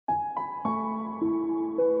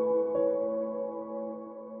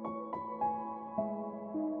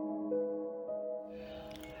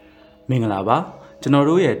မင်္ဂလာပါကျွန်တော်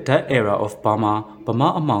တို့ရဲ့ That Era of Burma ဗမာ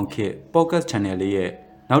အမောင်ခေတ် Podcast Channel လေးရဲ့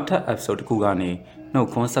နောက်ထပ် episode တစ်ခုကနေနှုတ်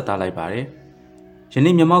ခွန်းဆက်တာလိုက်ပါတယ်ယ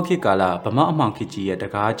နေ့မြန်မာခေတ်ကာလဗမာအမောင်ခေတ်ကြီးရဲ့တ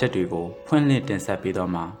ကားချက်တွေကိုဖွင့်လှစ်တင်ဆက်ပေး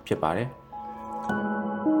တော့မှာဖြစ်ပါတယ်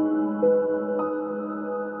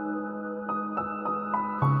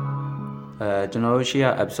ကျွန်တော်တို့ရှေ့က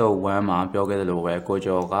episode 1မှာပြောခဲ့သလိုပဲကို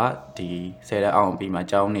ကျော်ကဒီ10ရက်အောင်ပြီးမှ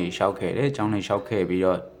ကျောင်းနေလျှောက်ခဲ့တယ်ကျောင်းနေလျှောက်ခဲ့ပြီး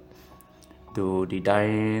တော့သူဒီတို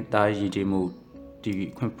င်းသားရည်ကြည်မှုဒီ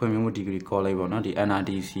ဖွံ့ဖြိုးမှုဒီဂရီကောလိပ်ပေါ့နော်ဒီ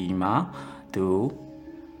NRDC မှာသူ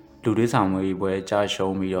လူတွေဆောင်မှုပွဲကြား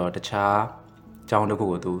ရှုံးပြီးတော့တခြားကျောင်းတစ်ခု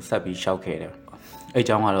ကိုသူဆက်ပြီးလျှောက်ခဲ့တယ်အဲ့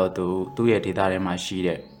ကျောင်းကတော့သူ့ရဲ့ဒေတာထဲမှာရှိ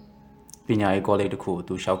တဲ့ပညာရေးကောလိပ်တစ်ခုကို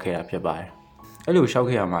သူလျှောက်ခဲ့တာဖြစ်ပါတယ်အဲ့လိုလျှောက်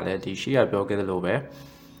ခဲ့ရမှာလဲဒီရှေ့ကပြောခဲ့သလိုပဲ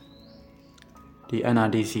ဒီ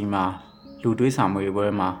NRDC မှာလူတွေးဆောင်မှုပွဲ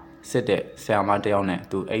မှာစစ်တဲ့ဆရာမတယောက်နဲ့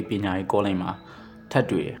သူအဲ့ပညာရေးကောလိပ်မှာထပ်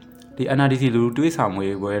တွေ့တယ်ဒီ NRDC လူတွေးဆောင်မှု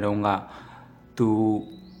ပွဲတုန်းကသူ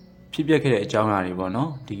ဖြစ်ပျက်ခဲ့တဲ့အကြောင်းအရာတွေပေါ့နော်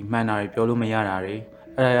ဒီမှန်တာတွေပြောလို့မရတာတွေ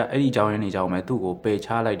အဲ့ဒီအကြောင်းရင်းတွေကြောင့်ပဲသူ့ကိုပယ်ချ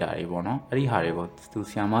လိုက်တာတွေပေါ့နော်အဲ့ဒီဟာတွေကိုသူ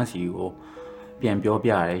ဆရာမစီကိုပြန်ပြောပြ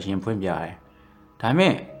ရတယ်ရင်ဖွင့်ပြရတယ်ဒါပေ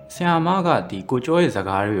မဲ့ဆရာမကဒီကိုကျော်ရဲ့စ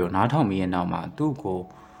ကားတွေကိုနားထောင်ပြီးတဲ့နောက်မှာသူ့ကို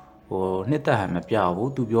နှစ်သက်ဟန်မပြ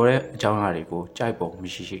ဘူးသူပြောတဲ့အကြောင်းအရာတွေကိုကြိုက်ပုံမ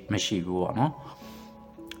ရှိဘူးပေါ့နော်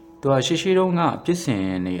သူကရှိတုန်းကပြစ်စင်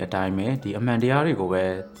နေအတိုင်းပဲဒီအမှန်တရားတွေကိုပဲ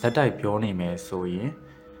ဇက်တိုက်ပြောနေမယ်ဆိုရင်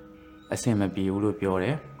အဆင်မပြေဘူးလို့ပြောတ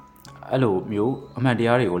ယ်အဲ့လိုမျိုးအမှန်တ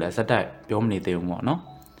ရားတွေကိုလည်းဇက်တိုက်ပြောမနေသေးဘူးပေါ့နော်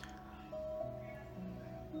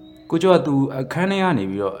ကိုကျော်ကသူအခန်းထဲကနေ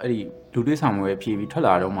ပြီးတော့အဲ့ဒီလူတွေးဆောင်ပွဲဖြည့်ပြီးထွက်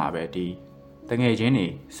လာတော့မှပဲဒီတငယ်ချင်းတွေ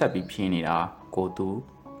ဆက်ပြီးဖြင်းနေတာကိုသူ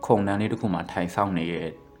ခုံတန်းလေးတစ်ခုမှထိုင်ဆောင်နေရဲ့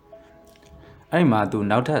အဲ့ဒီမှာသူ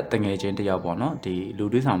နောက်ထပ်တငယ်ချင်းတစ်ယောက်ပေါ့နော်ဒီလူ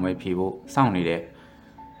တွေးဆောင်ပွဲဖြည့်ဖို့စောင့်နေတဲ့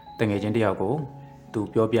တငယ်ချင်းတစ်ယောက်ကိုသူ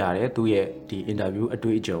ပြောပြရတယ်သူ့ရဲ့ဒီအင်တာဗျူးအ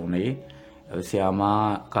တွေ့အကြုံတွေဆရာမ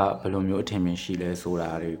ကဘယ်လိုမျိုးအထင်မြင်ရှိလဲဆိုတာ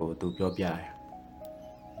တွေကိုသူပြောပြတ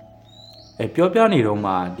ယ်ပြောပြနေတော့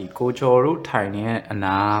မှဒီကိုကျော်တို့ထိုင်နေတဲ့အ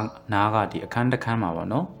နားကဒီအခန်းတစ်ခန်းမှာပေါ့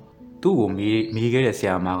နော်သူ့ကိုမေးခဲ့တဲ့ဆ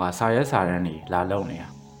ရာမကစာရဲစာတန်းတွေလာလုံနေတာ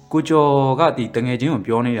ကိုကျော်ကဒီတငယ်ချင်းကို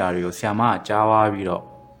ပြောနေတာတွေကိုဆရာမကကြားသွားပြီးတော့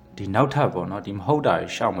ဒီနောက်ထပ်ပေါ့နော်ဒီမဟုတ်တာ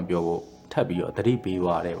ရှောက်မပြောဖို့ထပ်ပြီးတော့သတိပေး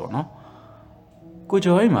သွားတယ်ပေါ့နော်ကို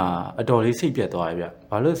ကျော်အိမ်မှာအတော်လေးစိတ်ပြတ်သွားတယ်ဗျ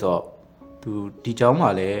ဘာလို့ဆိုတော့သူဒီเจ้าမှာ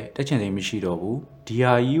လည်းတက်ချင်စိမ်မရှိတော့ဘူးဒီ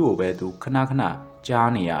ဟာကြီးကိုပဲသူခဏကြား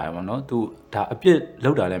နေရတယ်ပေါ့နော်သူဒါအပြစ်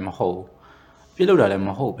လောက်တာလည်းမဟုတ်ဘူးအပြစ်လောက်တာလည်းမ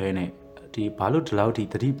ဟုတ်ဘဲနဲ့ဒီဘာလို့ဒီလောက်ထိ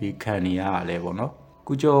သတိပေးခံနေရတာလဲပေါ့နော်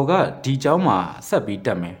ကိုကျော်ကဒီเจ้าမှာဆက်ပြီးတ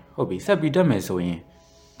က်မယ်ဟုတ်ပြီဆက်ပြီးတက်မယ်ဆိုရင်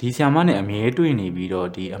ဒီဆရာမနဲ့အမြဲတွေ့နေပြီးတော့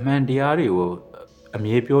ဒီအမှန်တရားတွေကိုအ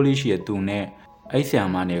မြဲပြောလို့ရှိရသူနဲ့အဲ့ဆရာ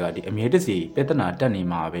မနဲ့ကဒီအမြဲတစေပြဿနာတက်နေ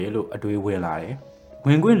မှာပဲလို့အတွေးဝင်လာတယ်ဝ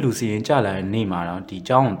င်ခွင့်လူစီရင်ကြလာတဲ့နေ့မှာတော့ဒီเ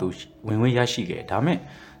จ้าကိုသူဝင်ခွင့်ရရှိခဲ့ဒါပေမဲ့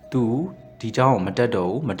သူဒီเจ้าကိုမတက်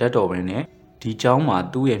တော့ဘဲနဲ့ဒီเจ้าမှာ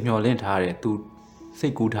သူ့ရဲ့မျှော်လင့်ထားတဲ့သူစိ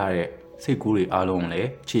တ်ကူးထားတဲ့စိတ်ကူးတွေအားလုံးလည်း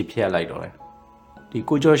ခြေဖြတ်လိုက်တော့တယ်ဒီ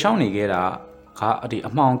ကိုကျော်ရှောင်းနေခဲ့တာကဒီ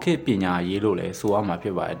အမှောင်ခေတ်ပညာရေးလို့လည်းဆိုရမှာဖြ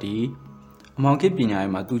စ်ပါတယ်ဒီအမှောင်ခေတ်ပညာ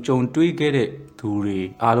ရေးမှာသူကြုံတွေးခဲ့တဲ့သူတွေ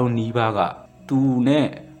အားလုံးနီးပါးကသူနဲ့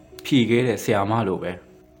ဖြေခဲ့တဲ့ဆရာမလိုပဲ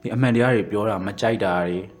ဒီအမှန်တရားတွေပြောတာမကြိုက်တာ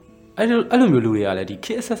တွေအဲ့လိုမျိုးလူတွေကလည်းဒီ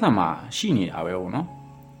ခေတ်အဆက်ဆက်မှာရှိနေတာပဲပေါ့နော်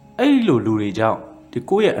အဲ့လိုလူတွေကြောင့်ဒီ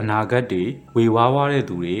ကိုယ့်ရဲ့အနာဂတ်တွေဝေဝါးတဲ့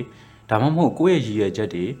သူတွေဒါမှမဟုတ်ကိုယ့်ရဲ့ရည်ရွယ်ချက်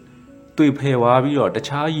တွေတွေ့ဖယ်သွားပြီးတော့တ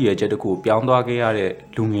ခြားရည်ရွယ်ချက်တခုပြောင်းသွားခဲ့ရတဲ့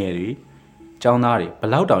လူငယ်တွေကျောင်းသားတွေဘ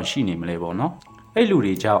လောက်တောင်ရှိနေမလဲပေါ့နော်အဲ့လူ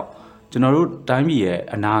တွေကြောင့်ကျွန်တော်တို့တိုင်းပြည်ရဲ့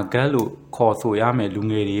အနာဂတ်လို့ခေါ်ဆိုရမယ်လူ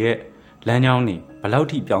ငယ်တွေရဲ့လမ်းကြောင်းတွေဘလောက်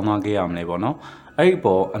ထိပြောင်းသွားခဲ့ရမလဲပေါ့နော်အဲ့ဒီ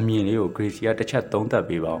ပေါ်အမြင်လေးကို Gracie ကတစ်ချက်သုံးသပ်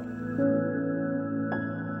ပေးပါဦး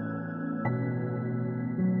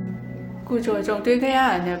ကိုကျော်ကြုံတွေ့ခဲ့ရတာ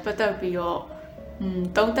နဲ့ပတ်သက်ပြီးတော့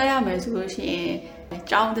တုံးတက်ရမယ်ဆိုလို့ရှိရင်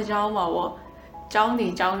ကျောင်းတစ်ကျောင်းမှာပေါ့ကျောင်းတို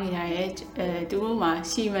င်းရဲ့သူတို့မှာ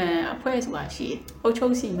စီမံအဖွဲ့ဆိုတာရှိတယ်အုပ်ချု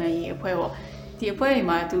ပ်စီမံရေးအဖွဲ့ပေါ့ဒီအဖွဲ့တွေ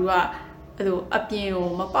မှာသူတို့ကအဲ့လိုအပြင်ကို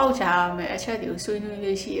မပေါက်ချရမယ်အချက်တွေကိုဆွေးနွေး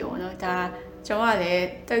လေးရှိတယ်ပေါ့နော်ဒါကျွန်တော်ကလည်း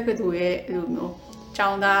တက္ကသိုလ်ရဲ့အဲ့လိုမျိုးကျော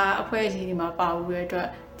င်းသားအဖွဲ့အစည်းတွေမှာပါဘူးတဲ့အတွက်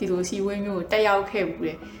ဒီလိုစီဝေးမျိုးကိုတက်ရောက်ခဲ့ဘူးတ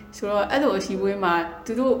ယ်ဆိုတော့အဲ့လိုစီဝေးမှာ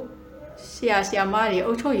သူတို့ဆရာမတွေ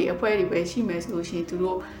အုပ်ချုပ်ရေးအဖွဲ့တွေပဲရှိမယ်ဆိုလို့ရှိရင်သူ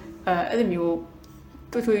တို့အဲ့လိုမျိုး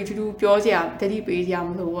တူပြောစရာတတိပေးစရာမ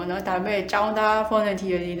လိုဘူးเนาะဒါပေမဲ့ចောင်းသား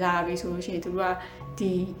volunteer တွေလာပြီဆိုလို့ရှိရင်သူတို့က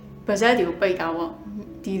ဒီဗဇက်တွေကိုပိတ်တာပေါ့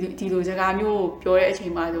ဒီလိုစကားမျိုးပြောတဲ့အချိ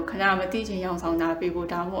န်မှာဆိုခဏမသိချင်ရောင်ဆောင်တာပေးဖို့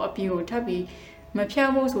ဒါမှမဟုတ်အပြင်ကိုထပ်ပြီးမဖြတ်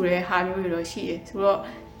ဖို့ဆိုတဲ့ဟာမျိုးတွေတော့ရှိတယ်ဆိုတော့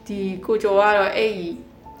ဒီကိုကျော်ကတော့အဲ့ဒီ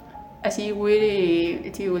အစည်းအဝေးတွေ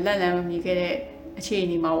အတီကိုလက်လန်းမမီခဲ့တဲ့အခြေအ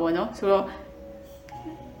နေမှာပေါ့เนาะဆိုတော့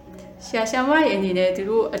ဆရာမရဲ့အနေနဲ့သူ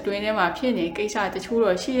တို့အတွင်းထဲမှာဖြစ်နေကိစ္စတချို့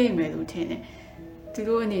တော့ရှိနေမယ်လို့ထင်တယ်သူ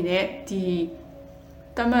တို့အနေနဲ့ဒီ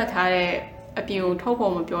တတ်မှတ်ထားတဲ့အပြင်ကိုထုတ်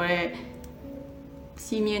ဖို့မပြောတဲ့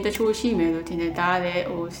စီမင်းတချို့ရှိမယ်လို့ထင်တယ်ဒါကလည်း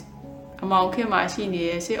ဟိုအမောင်ခင်မှာရှိနေ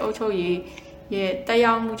တဲ့စစ်အုပ်ချုပ်ရေးရဲ့တက်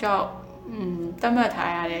ရောက်မှုကြောင့်တတ်မှတ်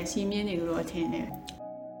ထားရတဲ့စီမင်းတွေလို့ထင်တယ်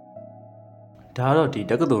ဒါကတော့ဒီ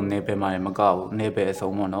တက္ကသိုလ်နယ်ပယ်မှာလည်းမကောက်ဘူးနယ်ပယ်အစုံ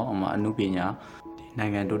ပေါ့နော်အနုပညာဒီနို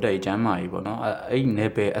င်ငံတိုးတက်ရေးကျန်းမာရေးပေါ့နော်အဲ့န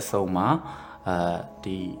ယ်ပယ်အစုံမှာ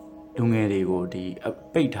ဒီလူငယ်တွေကိုဒီ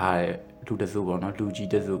ပိတ်ထားတဲ့လူတစုပေါ့နော်လူကြီး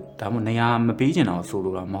တစုဒါမှမဟုတ်နေရာမပေးချင်တော့ဆို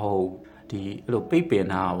လိုတာမဟုတ်ဒီအဲ့လိုပိတ်ပင်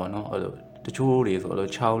ထားတာပေါ့နော်အဲ့လိုတချို့တွေဆိုအဲ့လို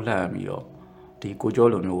6လန့်ပြီးတော့ဒီကိုကျော်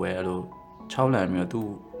လိုမျိုးပဲအဲ့လို6လန့်ပြီးတော့သူ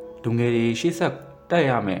လူငယ်တွေရှေ့ဆက်တက်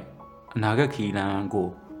ရမယ်အနာဂတ်ခီးလန်းကို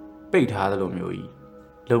ပိတ်ထားသလိုမျိုးကြီး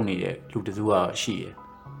လုံနေတဲ့လူတစုကတော့ရှိတယ်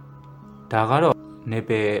ဒါကတော့နေ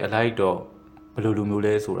ပယ်အလိုက်တော့ဘယ်လိုလူမျိုး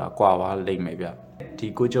လဲဆိုတာကွာပါလိမ့်မယ်ဗျဒီ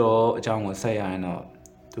ကိုကျော်အကြောင်းကိုဆက်ရရင်တော့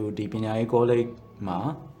သူဒီပညာရေးကောလိပ်မှာ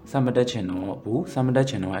စမတက်ချင်တော့ဘူးစမတက်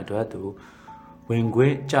ချင်တော့အတွက်သူဝင်ခွ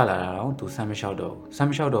င့်ကြလာတာတော့သူစမ်းမလျှောက်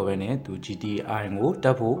တော့ပဲနဲ့သူ GTI ကိုတ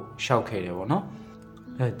က်ဖို့ရှောက်ခဲ့တယ်ပေါ့နော်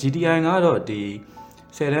GTI ကတော့ဒီ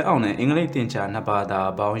10တန်းအောင်နဲ့အင်္ဂလိပ်သင်ကြားနှစ်ဘာသာ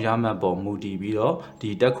ပေါင်းရမှတ်ပေါ်မူတည်ပြီးတော့ဒီ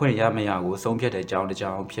တက်ခွင့်ရမရကိုဆုံးဖြတ်တဲ့အကြောင်း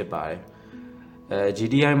ဖြစ်ပါတယ်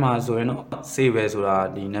GTI မှာဆိုရင်တော့စေဘယ်ဆိုတာ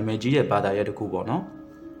ဒီနာမည်ကြီးတဲ့ဘာသာရပ်တစ်ခုပေါ့နော်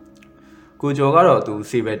ကိုကျော်ကတော့သူ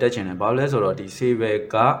စေဘယ်တက်ချင်တယ်ဘာလို့လဲဆိုတော့ဒီစေဘယ်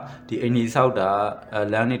ကဒီအင်ဂျီဆောက်တာ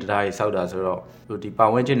လမ်းနေတရားကြီးဆောက်တာဆိုတော့သူဒီပါ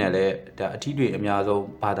ဝင်ကျင်တယ်လေဒါအထီးတွေအများဆုံး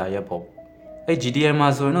ဘာသာရပ်ပေါ့အဲ့ GTI မှာ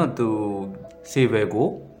ဆိုရင်တော့သူစေဘယ်ကို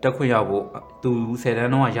တက်ခွင့်ရဖို့သူ10တ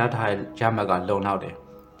န်းတော့ရထားရမှတ်ကလုံလောက်တယ်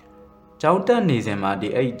ကျောင်းတက်နေစဉ်မှာဒီ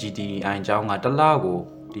အဲ့ GTI ကျောင်းကတစ်လကို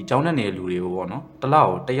ဒီကျောင်းတက်နေတဲ့လူတွေကိုပေါ့နော်တစ်လ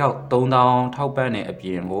ကိုတစ်ယောက်3000ထောက်ပံ့တဲ့အပြ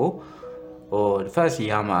င်ကိုfirst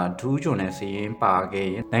year မှာဒူးကျွန်းနဲ့စီရင်ပါခဲ့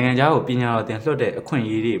ရင်နိုင်ငံခြားကိုပညာတော်သင်လွှတ်တဲ့အခွင့်အ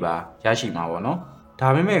ရေးတွေပါရရှိမှာပေါ့နော်ဒါ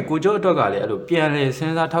ပေမဲ့ကိုကျော်အတွက်ကလည်းအဲ့လိုပြန်လေစ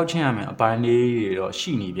ဉ်းစားထောက်ချင်ရမယ်အပိုင်းလေးတွေတော့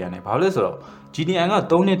ရှိနေပြန်တယ်ဘာလို့လဲဆိုတော့ GTI က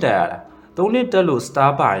3နှစ်တက်ရတာ3နှစ်တက်လို့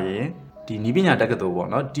star ပါရင်ဒီနီးပညာတက္ကသိုလ်ပေါ့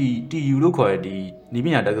နော် TU လို့ခေါ်တဲ့ဒီနီးပ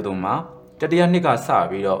ညာတက္ကသိုလ်မှာတတိယနှစ်ကစ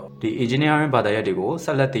ပြီးတော့ဒီ engineering ဘာသာရပ်တွေကိုဆ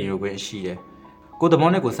က်လက်သင်ယူခွင့်ရှိတယ်ကိုသဘော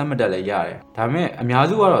နဲ့ကိုစက်မတက်လည်းရတယ်ဒါပေမဲ့အများ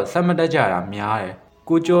စုကတော့စက်မတက်ကြတာများတယ်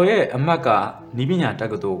ကိုကျော်ရဲ့အမတ်ကနီးပညာတ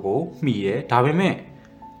က္ကသိုလ်ကိုမှီတယ်ဒါပေမဲ့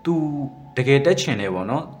သူတကယ်တက်ချင်တယ်ပေါ့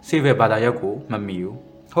နော်စေဗယ်ဘာသာရပ်ကိုမမှီဘူး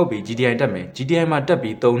ဟုတ်ပြီ GTI တက်မယ် GTI မှာတက်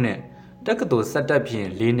ပြီး3နှစ်တက္ကသိုလ်ဆက်တက်ဖြင့်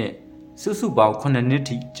4နှစ်စုစုပေါင်း9နှစ်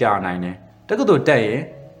ထိကြာနိုင်တယ်တက္ကသိုလ်တက်ရင်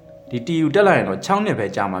ဒီ TU တက်လိုက်ရင်တော့6နှစ်ပဲ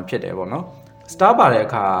ကြာမှာဖြစ်တယ်ပေါ့နော် star ပါတဲ့အ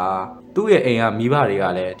ခါသူ့ရဲ့အိမ်ကမိဘတွေက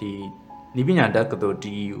လည်းဒီနီးပညာတက္ကသိုလ်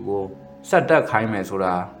TU ကိုဆက်တက်ခိုင်းမယ်ဆို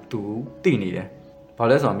တာသူသိနေတယ်ဘာ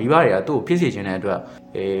လဲဆိုတော့မိဘတွေကသူ့ကိုဖြစ်စေချင်တဲ့အတွက်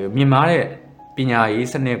မြင်မာတဲ့ပညာရေး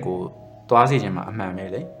စနစ်ကိုသွားစေချင်မှာအမှန်ပဲ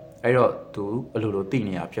လေအဲ့တော့သူအလိုလိုသိ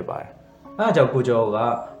နေရဖြစ်ပါတယ်အဲအကြောင်းကိုကျော်က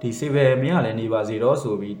ဒီစေဗယ်မင်းကလည်းနေပါစေတော့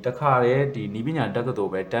ဆိုပြီးတခါတည်းဒီနီးပညာတက္ကသို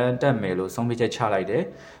လ်ပဲတန်းတက်မယ်လို့ဆုံးဖြတ်ချက်ချလိုက်တယ်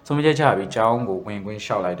ဆုံးဖြတ်ချက်ချပြီးကျောင်းကိုဝင်ခွင့်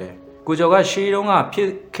လျှောက်လိုက်တယ်ကိုကျော်ကရှေးတုန်းကဖြစ်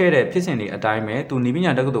ခဲ့တဲ့ဖြစ်စဉ်တွေအတိုင်းပဲသူနီးပ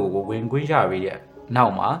ညာတက္ကသိုလ်ကိုဝင်ခွင့်ရပြီးတဲ့နော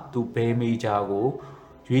က်မှာသူဘယ်မေဂျာကို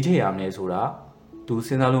ရွေးချယ်ရမလဲဆိုတာသူစ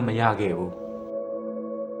ဉ်းစားလို့မရခဲ့ဘူး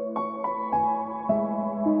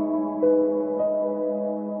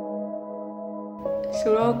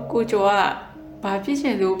ဆိုတော့ကိုကျော်ကဘာဖြစ်ချ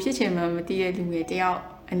င်လို့ဖြစ်ချင်မှမသိတဲ့လူငယ်တယောက်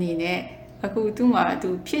အနေနဲ့အခုသူ့မှာသူ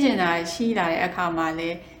ဖြစ်ချင်တာရှိလာတဲ့အခါမှာလ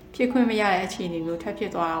ည်းဖြစ်ခွင့်မရတဲ့အခြေအနေမျိုးထပ်ဖြ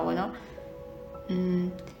စ်သွားတာပေါ့နော်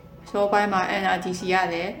ဆိုပိုင်းမှာ NRDC က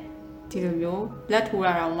လည်းဒီလိုမျိုးလက်ထိုး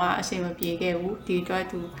တာတော့မှအဆင်မပြေခဲ့ဘူးဒီအတွက်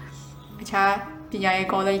သူအခြားပညာရေး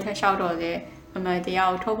ကောလိပ်ထက်လျှောက်တော့လေအမှန်တရား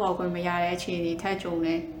ကိုထုတ်ဖော်ခွင့်မရတဲ့အခြေအနေထပ်ကြုံတ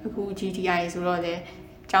ယ်အခု GTI ဆိုတော့လေ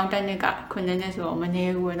ကျောင်းတက်နှစ်က9နှစ်ဆိုတော့မနေ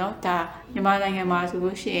ဘူးเนาะဒါမြန်မာနိုင်ငံမှာဆို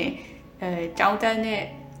လို့ရှိရင်ကျောင်းတက်နှစ်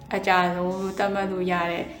အကြဆုံးလို့သတ်မှတ်လို့ရ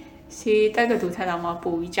တဲ့စီတက်ကတူထက်တော့မှ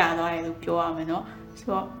ပိုပြီးကြာသွားတယ်လို့ပြောရမယ်เนาะဆို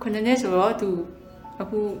တော့9နှစ်ဆိုတော့သူအ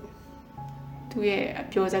ခုသူရဲ့အ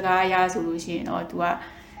ပြောစကားအရဆိုလို့ရှိရင်တော့သူက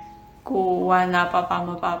ကိုဝါနာပါမ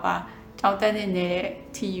ပါကျောင်းတက်နှစ်နဲ့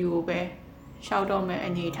TU ကိုပဲရှောက်တော့မယ်အ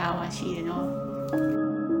နေထားမှာရှိတယ်เนาะ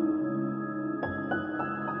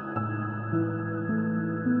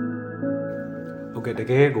โอเคတ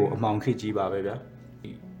ကယ်ကိုအမှောင်ခေတ်ကြီးပါပဲဗျာ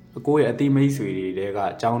အကိုရဲ့အတိမိတ်ဆွေတွေက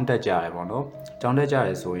ကြောင်းတက်ကြတယ်ပေါ့နော်ကြောင်းတက်ကြတ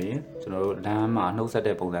ယ်ဆိုရင်ကျွန်တော်တို့လမ်းမှာနှုတ်ဆက်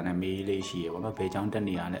တဲ့ပုံစံနဲ့မေးလေးရှိရပေါ့နော်ဘယ်ကြောင်းတက်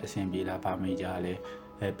နေရလဲအဆင်ပြေလားဗာမေးကြလဲ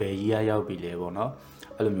ဘယ်ကြီးရောက်ပြီလဲပေါ့နော်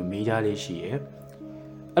အဲ့လိုမျိုးမေးကြလေးရှိရ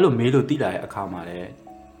အဲ့လိုမေးလို့တိလာတဲ့အခါမှာလည်း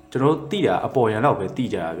ကျွန်တော်တို့တိတာအပေါ်ရန်တော့ပဲတိ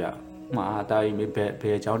ကြတာဗျမှာတာကြီးမေးဘ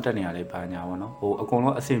ယ်ကြောင်းတက်နေရလဲဘာညာပေါ့နော်ဟိုအကုန်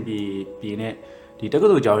လုံးအဆင်ပြေနဲ့ဒီတက္က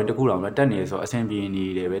သိုလ်ကျောင်းတစ်ခုတောင်ပဲတက်နေဆိုအဆင်ပြေနေ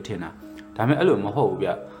တယ်ပဲထင်တာဒါပေမဲ့အဲ့လိုမဟုတ်ဘူးဗျ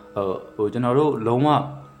ဟိုကျွန်တော်တို့လုံးဝ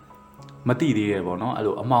မတိသေးတယ်ပေါ့နော်အဲ့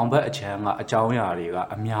လိုအမောင်ဘက်အချမ်းကအကြောင်းအရာတွေက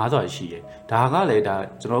အများစွာရှိတယ်ဒါကလည်းဒါ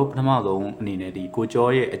ကျွန်တော်တို့ပထမဆုံးအနေနဲ့ဒီကို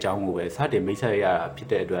ကျော်ရဲ့အကြောင်းကိုပဲစတင်မိတ်ဆက်ရတာဖြစ်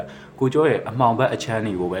တဲ့အတွက်ကိုကျော်ရဲ့အမောင်ဘက်အချမ်း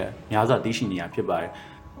တွေကိုပဲများစွာသိရှိနေရဖြစ်ပါတယ်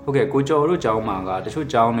ဟုတ်ကဲ့ကိုကျော်တို့ကျောင်းမှာကတချို့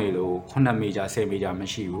ကျောင်းတွေလို့9မီတာ10မီတာမ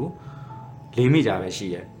ရှိဘူး4မီတာပဲရှိ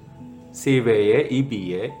တယ်Civil ရဲ့ EP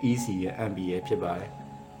ရဲ့ EC ရဲ့ MB ရဲ့ဖြစ်ပါတယ်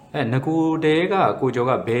ငကိုတဲကကိုကျော်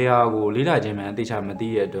ကဘယ်ဟာကိုလေးလာခြင်းမှန်အသိချာမသိ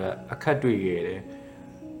ရတဲ့အတွက်အခက်တွေ့ခဲ့တယ်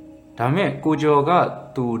ဒါပေမဲ့ကိုကျော်က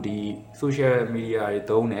သူဒီ social media တွေ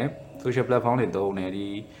သုံးတယ် social platform တွေသုံးတယ်ဒီ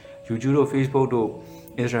YouTube တို့ Facebook တို့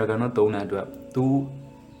Instagram တို့သုံးတဲ့အတွက်သူ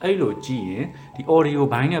အဲ့လိုကြည့်ရင်ဒီ audio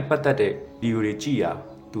ဘိုင်းနဲ့ပတ်သက်တဲ့ video တွေကြည့်ရ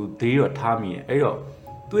သူသေးတော့ထားမိတယ်အဲ့တော့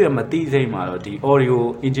သူ့ရဲ့မသိစိတ်မှာတော့ဒီ audio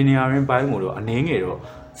engineering ဘိုင်းကိုတော့အနေငယ်တော့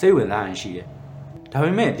စိတ်ဝင်စားရင်ရှိတယ်ဒါ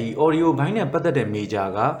ပေမဲ့ဒီ audio ဘိုင်းနဲ့ပတ်သက်တဲ့ major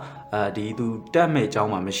ကဒီသူတက်မဲ့အကြော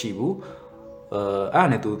င်းမှမရှိဘူးအဲ့ဒါ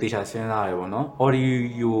နဲ့သူတေချာစဉ်းစားရပေါ့နော်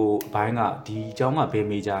audio ဘိုင်းကဒီအကြောင်းကဘယ်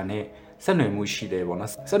major နဲ့ဆက်နွယ်မှုရှိတယ်ပေါ့နော်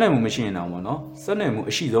ဆက်နွယ်မှုမရှိရင်တော့ပေါ့နော်ဆက်နွယ်မှု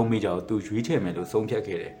အရှိဆုံး major ကိုသူရွေးချယ်မယ်လို့ဆုံးဖြတ်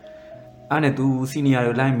ခဲ့တယ်အဲ့နဲ့သူ senior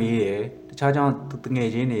တွေလိုက်မေးတယ်တခြားကြောင့်သူငယ်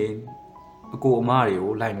ချင်းတွေအကိုအမတွေ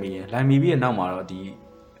ကိုလိုက်မေးတယ်လိုက်မေးပြီးတဲ့နောက်မှာတော့ဒီ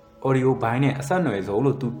audio ဘိုင်းနဲ့အဆက်နွယ်ဆုံး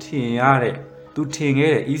လို့သူထင်ရတဲ့သူထင်ခဲ့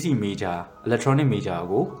တဲ့ EC major electronic major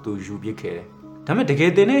ကိုသူယူပစ်ခဲ့တယ်ဒါပေမဲ့တက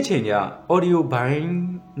ယ်တင်တဲ့အချိန်ကျ audio ဘိုင်း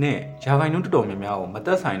နဲ့ရာခိုင်နှုန်းတော်တော်များများကိုမသ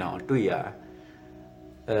က်ဆိုင်တာကိုတွေ့ရတယ်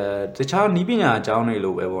တခြားနီးပညာအကြောင်းတွေ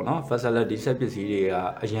လိုပဲပေါ့နော် facility ဆက်ပစ္စည်းတွေက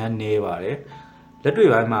အရန်နေပါတယ်လက်တွေ့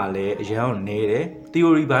ပိုင်းမှာလည်းအရန်နေတယ်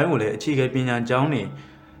theory ဘိုင်းကိုလည်းအခြေခံပညာအကြောင်းတွေ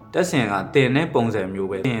တက်ဆင်ကတင်တဲ့ပုံစံမျိုး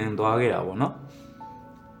ပဲတင်သွားခဲ့တာပေါ့နော်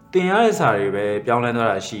တင်ရတဲ့စာတွေပဲပြောင်းလဲသွား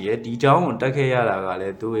တာရှိရဲ့ဒီအကြောင်းကိုတက်ခဲ့ရတာကလ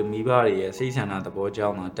ည်းသူ့ရဲ့မိဘတွေရဲ့စိတ်ဆန္ဒသဘောကြော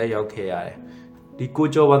င်းမှာတက်ရောက်ခဲ့ရတယ်ဒီကို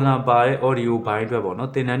ကျော်ဝန္ဒနာပါတဲ့ audio ဘိုင်းအတွက်ပေါ့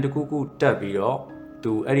နော်တင်တန်းတစ်ခုခုတက်ပြီးတော့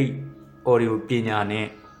သူအဲ့ဒီ audio ပညာနဲ့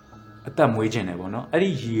အသက်မွေးခြင်းတယ်ပေါ့နော်အဲ့ဒီ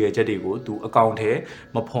ရည်ရွယ်ချက်တွေကိုသူအကောင့်ထဲ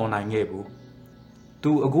မဖော်နိုင်ခဲ့ဘူး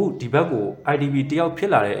သူအခုဒီဘက်ကို IDP တယောက်ဖြ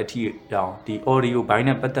စ်လာတဲ့အထိတောင်ဒီ audio ဘိုင်း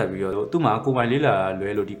နဲ့ပတ်သက်ပြီးတော့သူ့မှာကိုယ်ပိုင်လေးလာလွဲ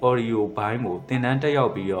လို့ဒီ audio ဘိုင်းကိုတင်တန်းတက်ရော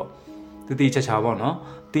က်ပြီးတော့သူတည်ချာပေါ့နော်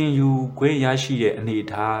တင်ယူခွင့်ရရှိတဲ့အနေအ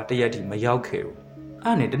ထားတရက်ထိမရောက်ခဲ့ဘူး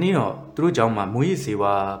အဲ့နဲ့တနေ့တော့သူတို့ကြောင့်မှမွေးစေ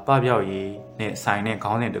ဝါပပျောက်ရေးနဲ့ဆိုင်တဲ့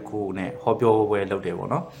ခေါင်းစဉ်တစ်ခုနဲ့ဟောပြောပွဲလုပ်တယ်ပေါ့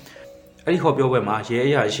နော်အဲ့ဒီဟောပြောပွဲမှာရဲ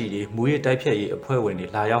အရာရှိတွေမွေးတိုက်ဖြတ်ရေးအဖွဲ့ဝင်တွေ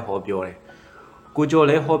လာရောက်ဟောပြောတယ်ကိုကျော်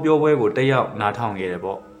လည်းဟောပြောပွဲကိုတက်ရောက်နားထောင်ခဲ့တယ်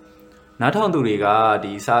ပေါ့နားထောင်သူတွေက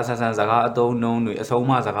ဒီစာဆန်းစကားအသုံးနှုန်းတွေအဆုံးအ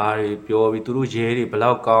မစကားတွေပြောပြီးသူတို့ရဲတွေဘ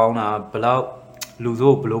လောက်ကောင်းတာဘလောက်လူ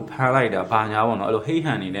စိုးဘလို့ဖမ်းလိုက်တာဘာညာပေါ့နော်အဲ့လိုဟိတ်ဟ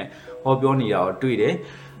န်နေနဲ့ဟောပြောနေတာကိုတွေ့တယ်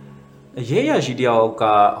ရဲရရှိတယောက်က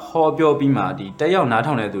ဟောပြောပြီးမှဒီတက်ရောက်နား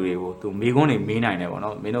ထောင်တဲ့သူတွေကိုသူမေးခွန်းတွေမေးနိုင်တယ်ပေါ့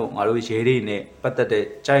နော်မင်းတို့ငါတို့ရဲတွေနဲ့ပတ်သက်တဲ့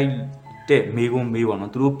ကြိုက်တဲ့မေးခွန်းမေးပေါ့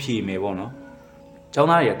နော်သူတို့ဖြေမယ်ပေါ့နော်ကျောင်း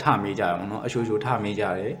သားတွေကထမေးကြတယ်ပေါ့နော်အချိုထမေးကြ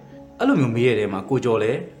တယ်အဲ့လိုမျိုးမေးရတဲ့မှာကိုကျော်လ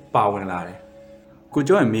ည်းပါဝင်လာတယ်ကို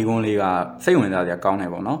ကျော်ရဲ့မေးခွန်းလေးကစိတ်ဝင်စားစရာကောင်းတ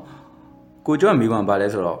ယ်ပေါ့နော်ကိုကျော်ရဲ့မေးခွန်းကဘာလဲ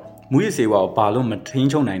ဆိုတော့မူရစ်စေဝါကိုဘာလို့မထိန်း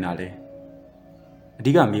ချုပ်နိုင်တာလဲအ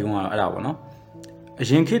ဓိကမေးခွန်းကတော့အဲ့ဒါပေါ့နော်အ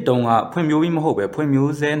ရင်ခေတ်တုန်းကဖွံ့ဖြိုးပြီးမဟုတ်ပဲဖွံ့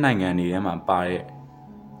ဖြိုးဆဲနိုင်ငံတွေထဲမှာပါတဲ့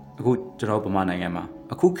အခုကျွန်တော်ဗမာနိုင်ငံမှာ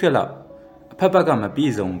အခုခေတ်လောက်အဖက်ဖက်ကမပြ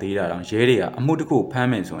ည့်စုံသေးတာတောင်ရဲတွေကအမှုတစ်ခုဖမ်း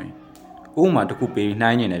မယ်ဆိုရင်ဥပမာတစ်ခုပေး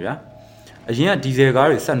နှိုင်းနေတယ်ဗျာအရင်ကဒီဇယ်ကား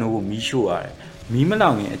တွေဆက်နှိုးဖို့မီးရှို့ရတယ်မီးမလော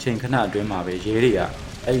င်ရင်အချိန်ခဏအတွင်းမှာပဲရဲတွေက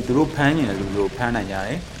အဲ့ဒီသူတို့ဖမ်းနေတဲ့လူမျိုးဖမ်းနိုင်ကြတ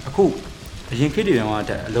ယ်အခုအရင်ခေတ်တွေတုန်း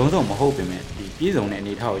ကအလုံးစုံမဟုတ်ပြင်မဲ့ဒီပြည့်စုံတဲ့အ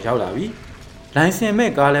နေအထားကိုရောက်လာပြီလိုင်စင်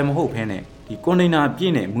မဲ့ကားလည်းမဟုတ်ဖ ೇನೆဒီကွန်တိန်နာပြ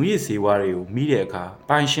ည့်နဲ့မူရစ်စေဝါတွေကိုမိတဲ့အခါ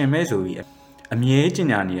ပိုင်ရှင်မဲ့ဆိုပြီးအမြဲကျင်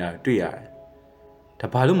ညာနေတာတွေ့ရတယ်ဒါ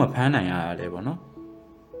ဘာလို့မဖမ်းနိုင်ရတာလဲပေါ့နော်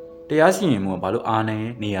တရားစီရင်မှုကဘာလို့အား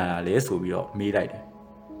နေရတာလဲဆိုပြီးတော့မေးလိုက်တယ်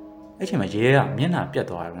အဲ့ချိန်မှာရဲကမျက်နှာပြတ်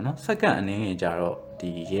သွားတယ်ပေါ့နော်စက္ကန့်အနည်းငယ်ကြာတော့ဒီ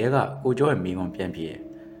ရဲကကိုကျော်ရဲ့မိကုံပြန်ပြေး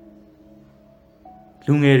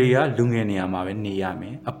လူငယ်တွေကလူငယ်နေရာမှာပဲနေရမ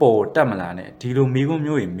ယ်အပေါ်တက်မလာနဲ့ဒီလိုမိကုံ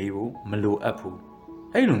မျိုးတွေမေးဖို့မလိုအပ်ဘူး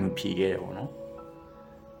အဲ့လိုမျိုးဖြေခဲ့တယ်ပေါ့နော်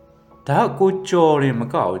ဒါကကိုကျော်တယ်မ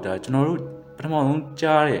ကောက်ဘူးဒါကျွန်တော်တို့ပထမဆုံး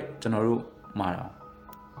ကြားတဲ့ကျွန်တော်တို့မှာတော့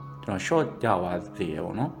ကျွန်တော် short ကြပါသေးတယ်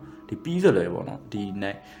ပေါ့နော်ဒီပြီးစလွယ်ပေါ့နော်ဒီ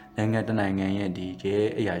နိုင်ငံတနိုင်ငံရဲ့ဒီရဲ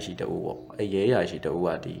အရာရှိတအုပ်ပေါ့အဲရဲအရာရှိတအုပ်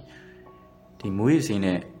ကဒီမွေးစင်း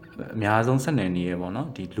နဲ့အများဆုံးဆက်နေနေရပေါ့နော်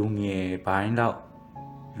ဒီလူငယ်ဘိုင်းတော့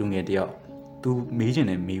လူငယ်တယောက်သူမေးချင်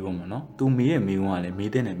တယ်မေးကုန်ပေါ့နော်သူမေးရဲ့မေးကုန်ကလည်း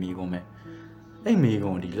မေးတဲ့နဲ့မေးကုန်ပဲအဲ့မေး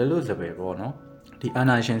ကုန်ဒီလက်လွတ်စပယ်ပေါ့နော်ဒီအာ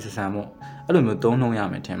နာရှင်ဆဆန်ပေါ့အဲ့လိုမျိုးသုံးနှုံးရ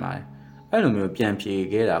မယ်ထင်ပါတယ်အဲ့လိုမျိုးပြန်ဖြေ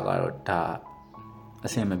ခဲ့တာကတော့ဒါအ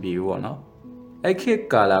ဆင်မပြေဘူးပေါ့နော်အဲ့ခေတ်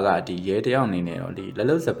ကာလကဒီရဲတယောက်အနေနဲ့တော့ဒီလက်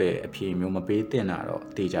လွတ်စပယ်အဖြေမျိုးမပေးသင့်တာတော့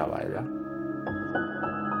သိကြပါရဲ့ဗျာ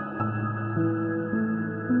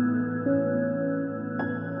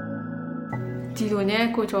ဒီလိုနဲ့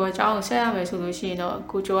ကိုကျော်အကြောင်းကိုဆက်ရမယ်ဆိုလို့ရှိရင်တော့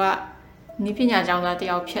ကိုကျော်က နိပညာကျောင်းသားတ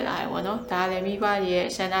ယောက်ဖြစ်လာတယ်ပေါ့နော်ဒါလည်းမိဘရဲ့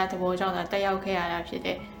ဆန္ဒသဘောကြောင့်တက်ရောက်ခဲ့ရတာဖြစ်တ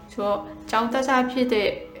ယ်ဆိုတော့ကျောင်းတက်စားဖြစ်တဲ့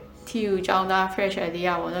TU ကျောင်းသား fresher တွေက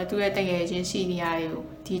ပေါ့နော်သူရဲ့တကယ်ချင်းစီနီယာတွေကို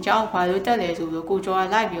ဒီကျောင်းဘာလို့တက်လဲဆိုပြီးကိုကျော်က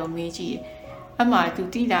လိုက်ပြီးမေးကြည့်အမှသူ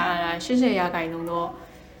တိလာတာ80ရာခိုင်နှုန်းတော့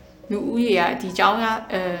လူဦးရေကဒီကျောင်းက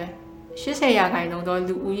80ရာခိုင်နှုန်းတော့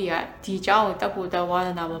လူဦးရေကဒီကျောင်းကိုတက်ဖို့တက်ဝါသ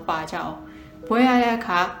နာမပါကြအောင်ဘွဲရတဲ့အ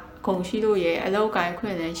ခါအကုန်ရှိလို့ရဲ့အလောက်ကိုင်းခွ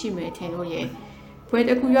င့်လည်းရှိမယ်ထင်လို့ရဲ့ဘွဲတ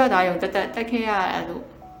စ်ခုရတာရုံတက်ခဲ့ရတာလို့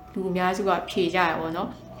လူအများစုကဖြေကြရပေါ့နော်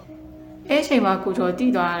အဲ့ချိန်မှာကိုကျော်တ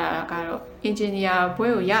ည်သွားတာကတော့ engineer ဘွဲ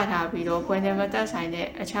ကိုရထားပြီးတော့ဘွဲနဲ့မတက်ဆိုင်တဲ့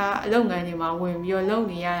အခြားအလုပ်ငန်းတွေမှာဝင်ပြီးတော့လုပ်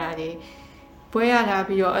နေရတာတွေဘွဲရလာ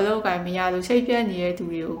ပြီးတော့အလုပ်ကိုင်းမရလို့စိတ်ပြတ်နေတဲ့သူ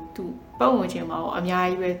တွေကိုသူပုံဝင်ခြင်းမှာပေါ့အများ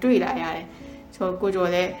ကြီးပဲတွေ့လာရတယ်ဆိုတော့ကိုကျော်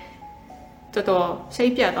လည်းတော်တော်စိ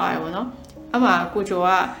တ်ပြတ်သွားတယ်ပေါ့နော်အမှကိုကျော်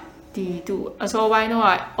ကသူအစောပိုင်းတော့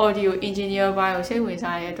audio engineer ဘိုင်းကိုစိတ်ဝင်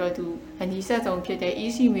စားတဲ့အတွက်သူအနည်းဆက်ဆုံးဖြစ်တဲ့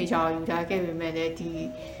EC major ကိုယူထားခဲ့ပေမဲ့လည်း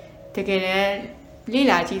တကယ်လည်းလေ့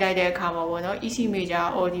လာကြည့်လိုက်တဲ့အခါမှာပေါ့နော် EC major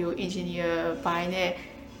audio engineer ဘိုင်းနဲ့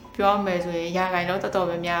ပြောမယ်ဆိုရင်ရာခိုင်တော့တော်တော်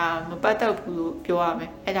များများမပတ်သက်ဘူးလို့ပြောရမယ်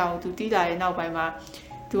အဲ့ဒါကိုသူတီးလာတဲ့နောက်ပိုင်းမှာ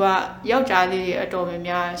သူကယောက်ျားလေးတွေအတော်များ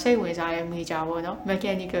များစိတ်ဝင်စားတဲ့ major ပေါ့နော်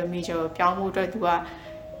mechanical major ကိုပြောင်းဖို့အတွက်သူက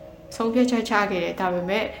ဆုံးဖြတ်ချက်ချခဲ့တယ်ဒါပေ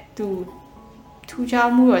မဲ့သူထူးခြား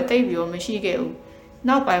မှုတော့တိတ်ပြီးတော့မရှိခဲ့ဘူး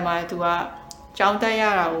နောက်ပိုင်းမှာသူကကျောင်းတက်ရ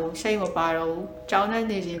တာကိုစိတ်မပါတော့ဘူးကျောင်းတက်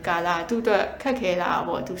နေစဉ်ကာလသူ့အတွက်ခက်ခဲလာတာ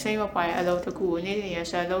ပေါ့သူစိတ်မပါတဲ့အလုပ်တစ်ခုကိုနေ့စဉ်ရ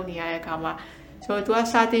ဆက်လုပ်နေရတဲ့အခါမှာဆိုတော့သူက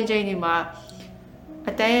စာတင်ချိန်တွေမှာ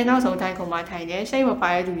အတန်းရဲ့နောက်ဆုံးထိုင်ခုံမှာထိုင်တယ်စိတ်မပါ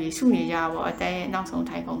တဲ့လူတွေစုနေကြတာပေါ့အတန်းရဲ့နောက်ဆုံး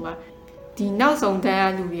ထိုင်ခုံမှာဒီနောက်ဆုံးတန်းရ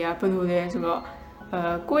လူတွေကဘယ်လိုလဲဆိုတော့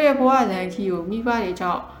ကိုယ့်ရဲ့ဘဝလမ်းခီးကိုမိဘတွေ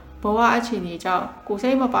ကြောင့်ဘဝအခြေအနေကြောင့်ကိုစိ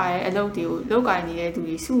တ်မပါတဲ့အလုပ်တွေကိုလုပ်ကိုင်နေတဲ့သူ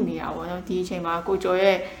တွေစုနေတာပေါ့နော်ဒီအချိန်မှာကိုကျော်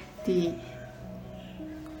ရဲ့ဒီ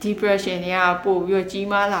depression တွေကပို့ပြီးတော့ကြီး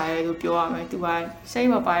မားလာတယ်လို့ပြောရမယ်သူကစိတ်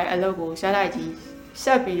မပါတဲ့အလုပ်ကိုဆက်လိုက်ကြီးဆ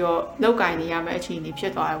က်ပြီးတော့လုပ်ကိုင်နေရမယ့်အခြေအနေဖြ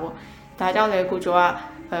စ်သွားတယ်ပေါ့ဒါကြောင့်လည်းကိုကျော်က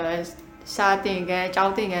စာတင်ခန်းကျော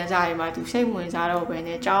င်းတင်ခန်းစာတွေမှာသူစိတ်ဝင်စားတော့ပဲ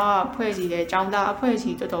နဲ့ကျောင်းကဖွဲ့စည်းတယ်ကျောင်းသားအဖွဲ့အစ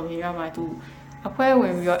ည်းတော်တော်များများမှာသူအဖွဲ့ဝ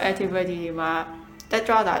င်ပြီးတော့ activity တွေမှာတက်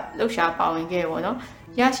ကြွတာလှုပ်ရှားပါဝင်ခဲ့ပေါ့နော်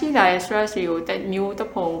ရရှိလာတဲ့ stress တွေကိုမျိုးတစ်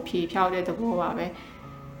ပုံဖြေဖြောက်တဲ့သဘောပါပဲ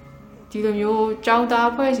ဒီလိုမျိုးကျောင်းသား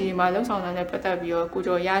အဖွဲ့အစည်းတွေမှာလှုပ်ဆောင်တာနဲ့ပတ်သက်ပြီးတော့ကို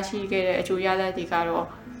ကျော်ရရှိခဲ့တဲ့အကျိုးရလဒ်တွေကတော့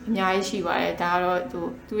အများကြီးရှိပါတယ်ဒါကတော့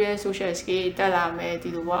သူရဲ့ social skill တက်လာမယ်ဒီ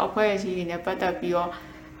လိုပေါ့အဖွဲ့အစည်းတွေနဲ့ပတ်သက်ပြီးတော့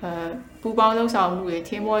ပူပေါင်းလှုပ်ဆောင်မှုတွေ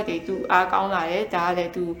teamwork တွေသူအားကောင်းလာတယ်ဒါကလ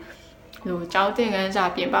ည်းသူကျောင်းသင်ခန်းစာ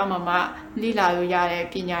ပြင်ပမှာလေ့လာလို့ရတဲ့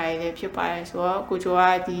ပညာရည်လည်းဖြစ်ပါတယ်ဆိုတော့ကိုကျော်က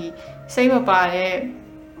ဒီစိတ်မပါတဲ့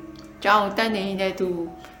ကျောင်းတက်နေတဲ့သူ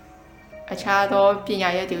အခြားသောပညာ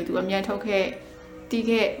ရည်တွေကိုသူအမြန်ထုတ်ခဲ့တီး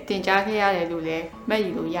ခဲ့တင်ကြားခဲ့ရတယ်လို့လည်းမှတ်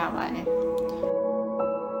ယူလို့ရပါတယ်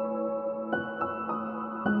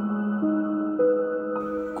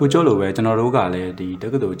ကိုကျော်လိုပဲကျွန်တော်တို့ကလည်းဒီတ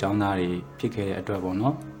က္ကသိုလ်ကျောင်းသားတွေဖြစ်ခဲ့တဲ့အတွက်ပေါ့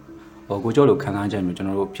နော်ကိုကျော်လိုခံစားချက်မျိုးကျွန်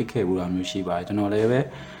တော်တို့ဖြစ်ခဲ့ဘူးတာမျိုးရှိပါတယ်ကျွန်တော်လည်းပဲ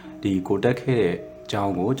ဒီကိုတက်ခဲ့တဲ့ကျော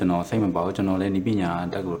င်းကိုကျွန်တော်စိတ်မပါဘူးကျွန်တော်လည်းဤပညာ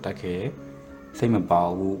တက္ကသိုလ်တက်ခဲ့စိတ်မပါ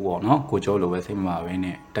ဘူးပေါ့နော်ကိုကျော်လိုပဲစိတ်မပါဘဲ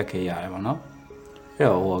နဲ့တက်ခဲ့ရတယ်ပေါ့နော်အဲ့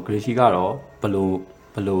တော့ဂရေစီကတော့ဘ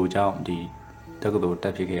လို့ကြောင့်ဒီတက္ကသိုလ်တ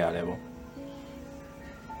က်ဖြစ်ခဲ့ရတယ်ပေါ့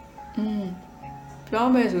ပြော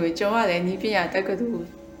မယ်ဆိုရင်ကျွန်တော်ကလည်းဤပညာတက္ကသိုလ်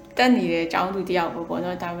တက်နေတဲ့ကျောင်းသူတယောက်ပေါ့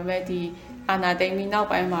နော်ဒါပေမဲ့ဒီအာနာသိမ့်ပြီးနောက်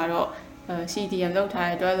ပိုင်းမှာတော့CDM လောက်ထား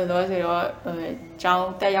တဲ့အတွက်လောလောဆယ်တော့ကျောင်း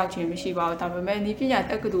တက်ရောက်ခြင်းမရှိပါဘူးဒါပေမဲ့ဤပညာ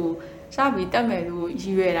တက္ကသိုလ်စပြီးတက်မယ်လို့ရ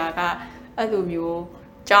ည်ရွယ်တာကအဲ့လိုမျိုး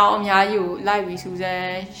ကျောင်းအများကြီးကိုလိုက်ပြီးစူးစ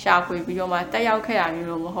မ်းရှာဖွေပြီးတော့မှတက်ရောက်ခဲ့တာမျိုး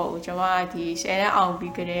တော့မဟုတ်ဘူးကျွန်မကဒီ10နှစ်အောင်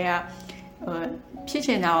ပြီးကြတဲ့ကဖြစ်ချ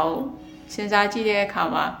င်တာကိုစဉ်းစားကြည့်တဲ့အခါ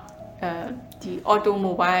မှာဒီ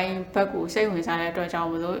automobile ဘက်ကိုစိတ်ဝင်စားတဲ့အတွက်ကြောင့်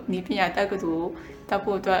မလို့ဤပညာတက္ကသိုလ်တက်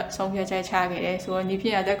ဖို့အတွက်ဆုံးဖြတ်ချက်ချခဲ့တယ်ဆိုတော့ဤပ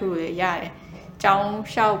ညာတက္ကသိုလ်လည်းရတယ်ကျောင်း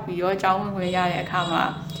လျှောက်ပြီးတော့ကျောင်းဝင်ခွင့်ရတဲ့အခါမှာ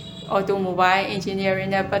automobile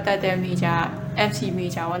engineering နဲ့ပတ်သက်တဲ့ major MC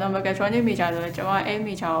major ပေါ့နော် mechatronic major ဆိုတော့ကျွန်တော်အဲ့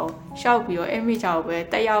major ကိုလျှောက်ပြီးတော့အဲ့ major ကိုပဲ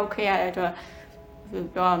တက်ရောက်ခဲ့ရတဲ့အတွက်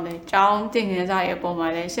ပြောရမယ်ကျောင်းတင်ခန်းစာရဲ့အပေါ်မှာ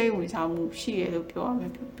လည်းစိတ်ဝင်စားမှုရှိတယ်လို့ပြောရမ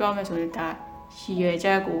ယ်ဆိုရင်ဒါရည်ရွယ်ချ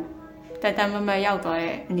က်ကိုတက်တမမရောက်သွား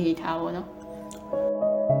တဲ့အနေအထားပေါ့နော်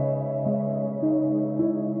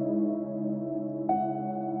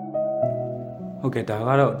ဟုတ်ကဲ့ဒါက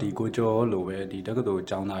တော့ဒီကိုကျော်လိုပဲဒီတက္ကသိုလ်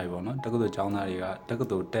ကျောင်းသားတွေပေါ့နော်တက္ကသိုလ်ကျောင်းသားတွေကတက္က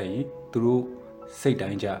သိုလ်တက်ရင်သူတို့စိတ်တို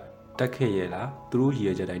င်းကြတက်ခဲ့ရလားသူတို့ရည်ရ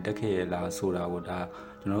ချက်တိုင်းတက်ခဲ့ရလားဆိုတာကိုဒါ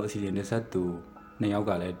ကျွန်တော်တို့အစီအစဉ်နဲ့ဆက်သူနှစ်ယောက်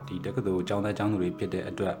ကလည်းဒီတက္ကသိုလ်ကျောင်းသားကျောင်းသူတွေဖြစ်တဲ့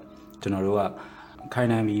အတွက်ကျွန်တော်တို့ကခိုင်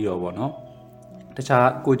နိုင်ပြီးတော့ပေါ့နော်တခြား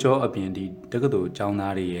ကိုကျော်အပြင်ဒီတက္ကသိုလ်ကျောင်း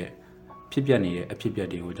သားတွေရဲ့ဖြစ်ပျက်နေတဲ့အဖြစ်ပျက်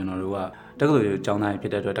တွေကိုကျွန်တော်တို့ကတက္ကသိုလ်ကျောင်းသားတွေဖြ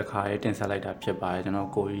စ်တဲ့အတွက်တစ်ခါရေးတင်ဆက်လိုက်တာဖြစ်ပါတယ်ကျွန်တော်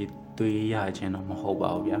ကိုယ်သွေးရခြင်းတော့မဟုတ်ပါ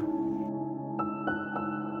ဘူးဗျာ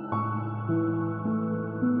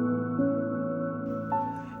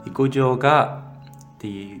ဒီကိုကျော်က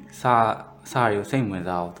ဒီစာရီကိုစိတ်ဝင်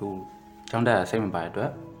စားအောင်သူကျောင်းတက်စိတ်ဝင်ပါတဲ့အတွ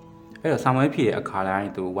က်အဲ့တော့စာမွေးဖြည့်တဲ့အခါတိုင်း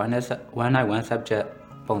သူone night one subject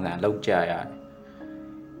ပုံစံလောက်ကြရတယ်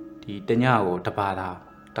ဒီတညကိုတစ်ပါးသား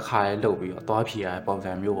တစ်ခါလေးလုပ်ပြီးတော့သွားဖြည့်ရတဲ့ပုံ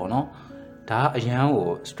စံမျိုးပေါ့နော်ဒါအရန်ကို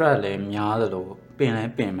stress လည်းများသလိုပင်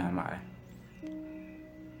မှန်ပါတယ်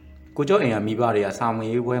ကိုကျော်အိမ်ကမိဘတွေကစာ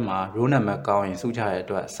မွေးပွဲမှာ roll number ကောင်းရင်စုချတဲ့အ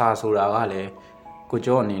တွက်စာဆိုတာကလည်းကို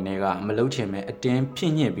ကျော်အနေနဲ့ကမလုပ်ချင်မဲ့အတင်းဖြ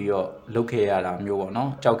ည့်ညစ်ပြီးတော့လုပ်ခဲ့ရတာမျိုးပေါ့နော်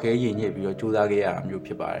ကြောက်ခဲရင်ညစ်ပြီးတော့ကြိုးစားခဲ့ရတာမျိုး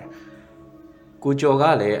ဖြစ်ပါတယ်ကိုကျော်က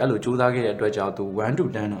လည်းအဲ့လိုကြိုးစားခဲ့တဲ့အတွက်ကြောင့်သူ1 to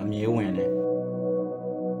 10တော့အမြဲဝင်တယ်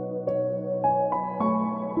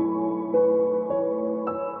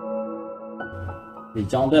ဒီ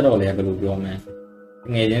ကြောင်းတက်တော့လည်းဘယ်လိုပြောမလဲ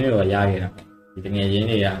ငယ်ချင်းတွေတော့ရခဲ့တာဒီငယ်ချင်း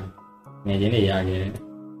တွေရခဲ့တယ်ဘယ်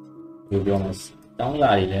လိုပြောမလဲတောင်း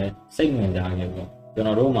လာတွေလည်းစိတ်ဝင်စားခဲ့ပေါ့ကျွန်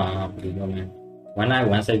တော်တို့မှာဘယ်လိုပြောမလဲone night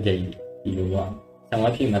one subject ဒီလိုပေါ့ဆံဝ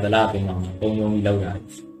က်ဖြစ်မသလားပြင်အောင်ပုံယုံပြီးလောက်တာ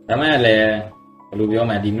ဒါမှလည်းဘယ်လိုပြော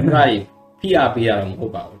မလဲဒီမိဘတွေဖိအားပေးရတော့မဟု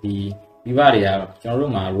တ်ပါဘူးဒီမိဘတွေကကျွန်တော်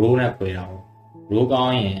တို့မှာ role နဲ့ခွဲတာပေါ့ role ကော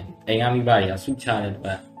င်းရင်အိမ်ကမိဘတွေကစုချတဲ့အတွ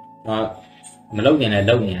က်တော့မလုပ်ရင်လည်း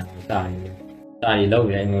လုပ်နေတာစာရီလုပ်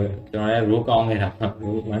ရဲကျွန်တော်လည်း role ကောင်းနေတာ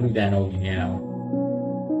role 1 to 10တော့ဝင်နေတာပေါ့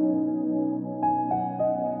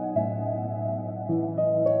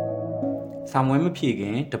စာမွေးမဖြည့်ခ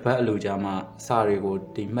င်တပတ်အလိုကြာမှစာတွေကို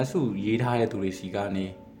ဒီမှတ်စုရေးထားတဲ့သူတွေစီကနေ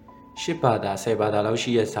10ဘာသာ10ဘာသာလောက်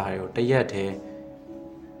ရှိတဲ့စာတွေကိုတစ်ရက်တည်း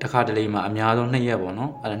တစ်ခါတလေမှာအများဆုံး2ရက်ပေါ့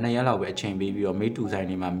နော်အဲ့ဒါ2ရက်လောက်ပဲအချိန်ပေးပြီးတော့မိတူဆိုင်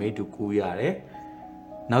တွေမှာမိတူကူးရတယ်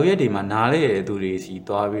နောက်ရက်တွေမှာနားလဲတဲ့သူတွေစီ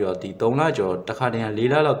သွားပြီးတော့ဒီ3လကျော်တစ်ခါတည်း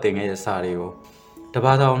4လလောက်တင်ခဲ့တဲ့စာတွေကိုတ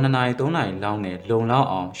ဘာသာ2နာရီ3နာရီလောက်နဲ့လုံလောက်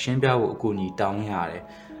အောင်ရှင်းပြဖို့အကူအညီတောင်းရတယ်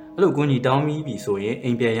အဲ့လိုအကူအညီတောင်းပြီးပြီဆိုရင်အိ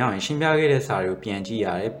မ်ပြန်ရောက်ရင်ရှင်းပြခဲ့တဲ့စာတွေကိုပြန်ကြည့်ရ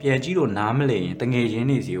တယ်ပြန်ကြည့်လို့နားမလည်ရင်တငယ်ချင်း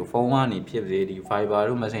တွေစီကိုဖုန်းကနေဖြစ်ပါစေဒီ Viber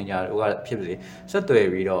တို့ Messenger တို့ကဖြစ်ပါစေဆက်သွယ်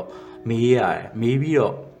ပြီးတော့မေးရတယ်မေးပြီး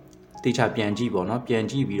တော့တေချာပြန်ကြည့်ပေါ့နော်ပြန်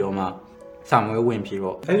ကြည့်ပြီးတော့မှစာမွေးဝင်ဖြေ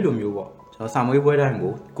တော့အဲ့လိုမျိုးပေါ့ကျွန်တော်စာမွေးပွဲတိုင်း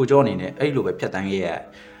ကိုကျော်အနေနဲ့အဲ့လိုပဲဖြတ်တန်းခဲ့ရတယ်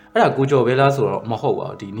အဲ့ဒါကိုကျော်ပဲလားဆိုတော့မဟုတ်ပါ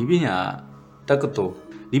ဘူးဒီနီးပညာတက္ကသို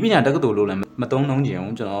လ်လို့လည်းမသုံးနှုံးချင်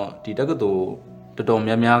ဘူးကျွန်တော်ဒီတက္ကသိုလ်တော်တော်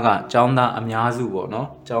များများကကျောင်းသားအများစုပေါ့နော်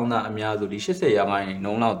ကျောင်းသားအများစုဒီ80ရာခိုင်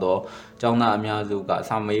နှုန်းလောက်တော့ကျောင်းသားအများစုက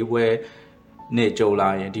စာမေးပွဲနဲ့ကြုံလာ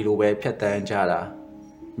ရင်ဒီလိုပဲဖြတ်တန်းကြတာ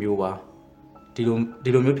မျိုးပါဒီ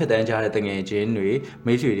လိုမျိုးဖြတ်တန်းကြတဲ့တငယ်ချင်းတွေ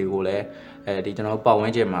မိတ်ဆွေတွေကိုလည်းဒီကျွန်တော်ပတ်ဝ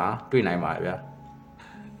န်းကျင်မှာတွေ့နိုင်ပါတယ်ဗျာ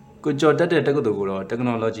ကိုကျော်တက်တဲ့တက္ကသိုလ်ကိုတော့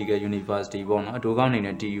Technological University ပေါ့နော်အတူကောင်းအနေ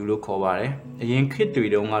နဲ့ TU လို့ခေါ်ပါတယ်အရင်ခေတ်တွေ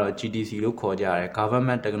တုန်းကတော့ GTC လို့ခေါ်ကြတယ်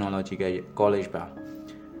Government Technological College ပါ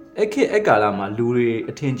အဲ့ကာလမှာလူတွေ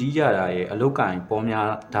အထင်ကြီးကြတာရဲ့အလုတ်ကင်ပေါ်များ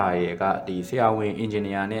တာရဲ့ကဒီဆရာဝန်အင်ဂျင်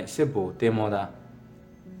နီယာနဲ့စစ်ဗိုလ်တင်မောသား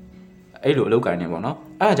အဲ့လိုအလုတ်ကင်နေပေါ့နော်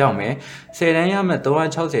အဲ့ဒါကြောင့်ပဲ10တန်းရမဲ့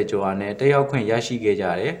360ကျော်အားနဲ့တက်ရောက်ခွင့်ရရှိခဲ့ကြ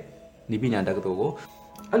တယ်ဤပညာတက္ကသိုလ်ကို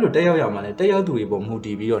အဲ့လိုတက်ရောက်မှလည်းတက်ရောက်သူတွေပေါ်မူတ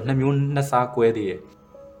ည်ပြီးတော့2မျိုး2စားကွဲသေးတယ်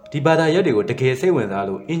ဒီဘာသာရပ်တွေကိုတကယ်စိတ်ဝင်စား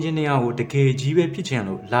လို့အင်ဂျင်နီယာကိုတကယ်ကြီးပဲဖြစ်ချင်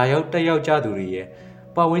လို့လာရောက်တက်ရောက်ကြသူတွေရဲ့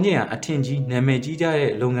ပတ်ဝန်းကျင်ကအထင်ကြီးနာမည်ကြီးကြတဲ့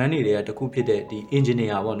လုပ်ငန်းတွေကတခုဖြစ်တဲ့ဒီအင်ဂျင်နီ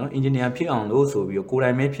ယာပေါ့နော်အင်ဂျင်နီယာဖြစ်အောင်လို့ဆိုပြီးတော့ကိုယ်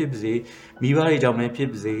တိုင်ပဲဖြစ်ပါစေမိဘတွေကြောင့်ပဲဖြစ်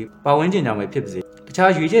ပါစေပတ်ဝန်းကျင်ကြောင့်ပဲဖြစ်ပါစေတ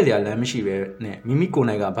ခြားရွေးချယ်စရာလမ်းမရှိပဲနဲ့မိမိကိုယ်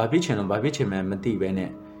တိုင်ကဘာဖြစ်ချင်လို့ဘာဖြစ်ချင်မှန်းမသိပဲနဲ့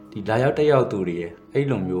ဒီလာရောက်တက်ရောက်သူတွေရဲ့အဲ့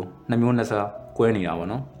လိုမျိုး2မျိုး2စားကွဲနေတာပေါ့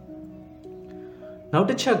နော်နောက်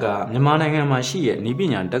တစ်ချက်ကမြန်မာနိုင်ငံမှာရှိတဲ့ဤပ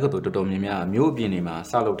ညာတက္ကသိုလ်တော်တော်များများမြို့အပြင်တွေမှာ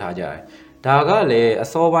စလုပ်ထားကြတယ်ဒါကလည်းအ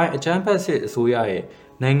စောပိုင်းအချမ်းဖက်စစ်အစိုးရရဲ့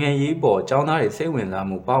နိုင်ငံရေးပေါ်ကျောင်းသားတွေစိတ်ဝင်စား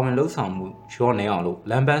မှုပါဝင်လှုပ်ဆောင်မှုရောနေအောင်လို့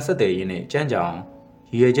လမ်းပန်းဆက်သွယ်ရေးနဲ့ကြံ့ကြောင်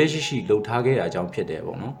ရည်ရွယ်ချက်ရှိလှုပ်ထားခဲ့တာကြောင့်ဖြစ်တယ်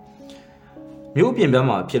ပေါ့နော်မြို့ပြင်ဘက်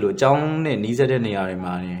မှာဖြစ်လို့ကျောင်းနဲ့နီးစပ်တဲ့နေရာတွေ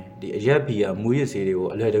မှာဒီအရက်ဘီယာမူရစ်ဆေးတွေကို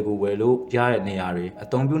အလွယ်တကူဝယ်လို့ရတဲ့နေရာတွေအ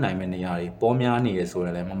သုံးပြုနိုင်မယ့်နေရာတွေပေါ်များနေရဆိုရ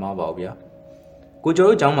င်လည်းမမှားပါဘူးဗျာကိုကျော်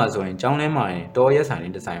တို့ကျောင်းမှာဆိုရင်ကျောင်းထဲမှာတော်ရက်ဆိုင်တွေ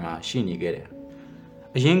ဒီဇိုင်းမှာရှိနေခဲ့တယ်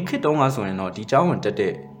အရင်ခေတ်တုန်းကဆိုရင်တော့ဒီကျောင်းဝင်တက်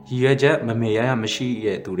တဲ့ရည်ရွယ်ချက်မမေရရမရှိ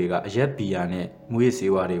တဲ့သူတွေကအရက်ဘီယာနဲ့မူရစ်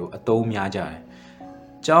ဆေးဝါးတွေကိုအသုံးများကြတယ်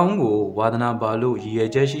။ကျောင်းကိုဝါသနာပါလို့ရည်ရွယ်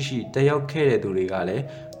ချက်ရှိတက်ရောက်ခဲ့တဲ့သူတွေကလည်း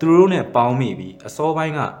သူတို့နဲ့ပေါင်းမိပြီးအစောပို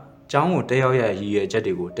င်းကကျောင်းကိုတက်ရောက်ရရည်ရွယ်ချက်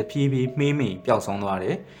တွေကိုတဖြည်းဖြည်းမှေးမှိန်ပျောက်ဆုံးသွားတ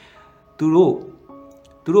ယ်။သူ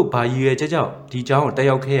တို့ဘာရည်ရွယ်ချက်ကြောင့်ဒီကျောင်းကိုတက်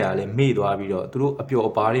ရောက်ခဲ့ရလဲမေ့သွားပြီးတော့သူတို့အပျော်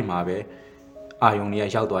အပါးတွေမှာပဲအာယုံတွေက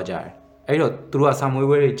ရောက်သွားကြတယ်။အဲ့တော့သူတို့ကဆာမွေး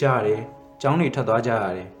ပွဲတွေကြားတယ်။ကျောင်းတွေထပ်သွားကြရ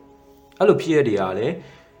တယ်။အဲ့လိုဖြစ်ရတဲ့တွေကလည်း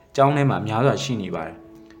ကျောင်းထဲမှာများစွာရှိနေပါတယ်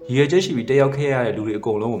။ရည်ရွယ်ချက်ရှိပြီးတက်ရောက်ခဲ့ရတဲ့လူတွေအ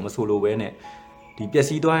ကုန်လုံးကိုမဆိုလိုပဲနဲ့ဒီပျက်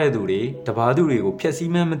စီးသွားတဲ့သူတွေတပါးသူတွေကိုဖျက်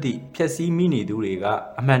ဆီးမှန်းမသိဖျက်ဆီးမိနေသူတွေက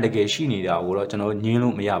အမှန်တကယ်ရှိနေတာကိုတော့ကျွန်တော်ညင်း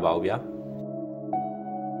လို့မရပါဘူးဗျာ။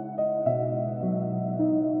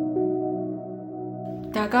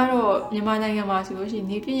ဒါက ကတော့မြန်မာနိုင်ငံမှာဆိုလို့ရှိရင်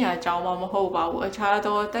နေပညာကျောင်းမှမဟုတ်ပါဘူး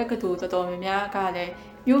အခြားသောတက္ကသိုလ်တော်တော်များများကလည်း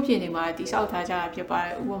မြို့ပြင်တွေမှာတည်ဆောက်ထားကြတာဖြစ်ပါ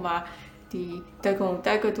တယ်ဥပမာဒီတ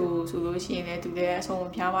က္ကသိုလ်ဆိုလို့ရှိရင်လည်းသူလည်းအဆုံး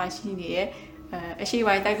အဖြားမှရှိနေတယ်အ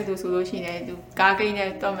ရှိပိုင်းတက္ကသိုလ်ဆိုလို့ရှိရင်သူကားဂိတ်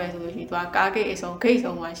နဲ့တော့မယ်ဆိုလို့ရှိရင်သူကကားဂိတ်အဆုံးဂိတ်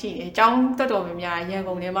ဆုံးမှာရှိတယ်ကျောင်းတော်တော်များများ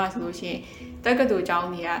ရန်ကုန်ထဲမှာဆိုလို့ရှိရင်တက္ကသိုလ်ကျော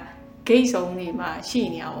င်းတွေကဂိတ်ဆုံးတွေမှာရှိ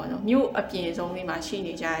နေအောင်ပေါ့နော်မြို့အပြင်ဆုံးတွေမှာရှိ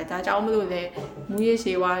နေကြတယ်ဒါကြောင့်မလို့လဲမူရ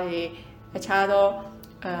စေဝါတွေအခြား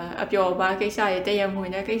သောအပျော်ပါကိစ္စတွေတရမွေ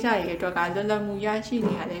နဲ့ကိစ္စတွေအတွက်ကလွတ်လပ်မှုရ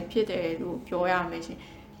ရှိနေရတယ်ဖြစ်တယ်လို့ပြောရမယ်ရှင်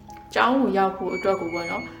။ကျောင်းကိုရောက်ဖို့အတွက်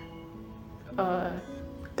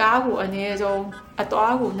ကိုပေါ့နော်ကားကိုအနည်းဆုံး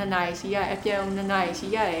အသွားကို2နာရီစီးရတယ်အပြန်ကို2နာရီ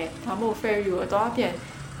စီးရတယ်ဒါမှမဟုတ် ferry ကိုအသွားပြန်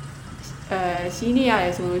စီးနေရ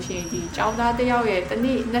တယ်ဆိုလို့ရှိရင်ဒီကျောင်းသားတစ်ယောက်ရဲ့တစ်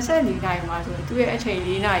နေ့24နာရီမှာဆိုရင်သူ့ရဲ့အချိန်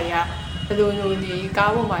4နာရီကဘယ်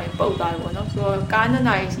လိုနေကားပေါ်မှာပုတ်သွားတယ်ပေါ့နော်ဆိုတော့ကား2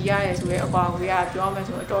နာရီစီးရတယ်ဆိုရင်အကွာကိုရပြောမယ်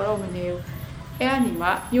ဆိုတော့တော်မနေဘူးအဲ့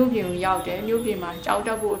ကနေမှမြို့ပြင်ကိုရောက်တယ်မြို့ပြင်မှာကြောက်တ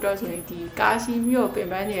က်ဖို့အတွက်ဆိုရင်ဒီကားစီးမြို့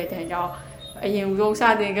ပင်ပန်းနေတဲ့တန်းကြောင်းအရင်က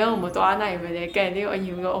စတင်ကန်းကိုမသွားနိုင်ပဲလေကန်လေးကိုအရ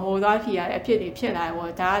င်ကအမိုးသွားဖြီရတဲ့အဖြစ်တွေဖြစ်လာတယ်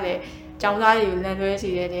ပေါ့ဒါကလည်းကျောင်းသားတွေကိုလမ်းလွဲ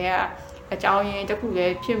စီတဲ့တဲကအကြောင်းရင်းတစ်ခုလ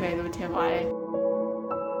ည်းဖြစ်မယ်လို့ထင်ပါတယ်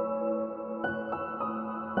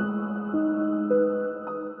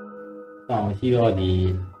တောင်း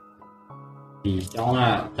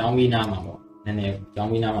ရှိတော့ဒီကျောင်းမီးနားမှာပေါ့နည်းနည်းကျောင်း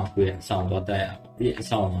မီးနားမှာဖွေးအဆောင်တော့တက်ရပါဒီအ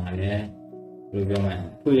ဆောင်မှာလည်းဘယ်လိုပြော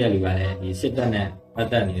မလဲဖွေးရလူကလည်းဒီစစ်တပ်နဲ့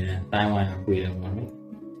ပတ်သက်နေတဲ့အတိုင်းဝိုင်းကဖွေးတယ်ပေါ့နော်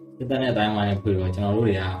စစ်တပ်နဲ့အတိုင်းဝိုင်းနဲ့ဖွေးတော့ကျွန်တော်တို့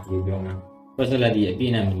တွေကဘယ်လိုပြောမလဲ personality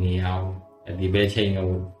အပြည့်နဲ့မနေရဘူးဒီဘဲ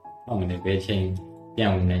ချိန်တော့ဟုတ်မလဲဘဲ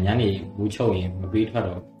ချိန်ပြန်ဝင်တယ်ညနေဘူးချုပ်ရင်မ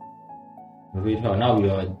ပေးထွက်တော့နောက်ပြီး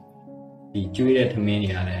တော့ဒီကျွေးတဲ့ထမ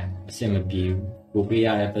င်းတွေကလည်းအဆင်မပြေဘူးကိုပေး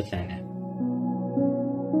ရတဲ့ပတ်စံနဲ့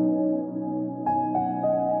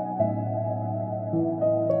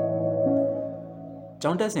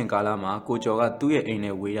ကျောင်းတက်စဉ်ကာလမှာကိုကျော်ကသူ့ရဲ့အိမ်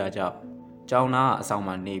နဲ့ဝေးတာကြောင့်ကျောင်းသားအ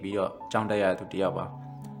ဆောင်မှာနေပြီးတော့ကျောင်းတက်ရသူတ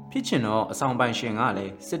ယောက်ပါဖြစ်ချင်တော့အဆောင်ပိုင်ရှင်ကလ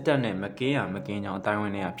ည်းစစ်တပ်နဲ့မကင်းကြောင်အတိုင်း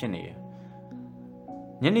ဝင်နေတာဖြစ်နေတယ်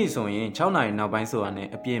ညနေဆိုရင်6နာရီနောက်ပိုင်းဆိုရနဲ့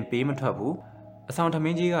အပြင်ပေးမထွက်ဘူးအဆောင်ထမ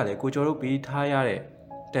င်းကြီးကလည်းကိုကျော်တို့ပြီးထားရ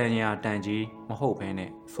တဲ့တန်ကြီးမဟုတ်ဘဲနဲ့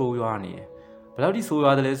ဆိုးရွားနေတယ်ဘယ်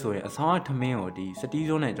လောက်ထိဆိုးရွားတယ်လဲဆိုရင်အဆောင်ကထမင်းကိုဒီစ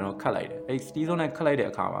တီးစုံးနဲ့ကျွန်တော်ခတ်လိုက်တယ်အဲ့စတီးစုံးနဲ့ခတ်လိုက်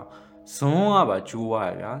တဲ့အခါမှာဇွန်းကပါကျိုးသွား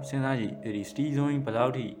ရဗျာစဉ်းစားကြည့်ဒီစတီးဇွန်းဘယ်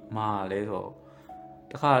လောက်ထိမာလဲဆိုတော့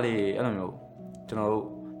တခါလေအဲ့လိုမျိုး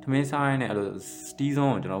ကျွန်တော်တို့ထမင်းစားရင်းနဲ့အဲ့လိုစတီးဇွ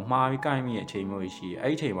န်းကိုကျွန်တော်မှားပြီးကိုင်းမိတဲ့အချိန်မျိုးရှိတယ်အဲ့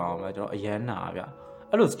ဒီအချိန်မှာတော့ကျွန်တော်အရန်နာ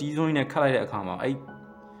ဗျာအဲ့လိုစတီးဇွန်းနဲ့ခတ်လိုက်တဲ့အခါမှာ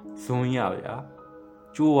အဲ့ဇွန်းရဗျာ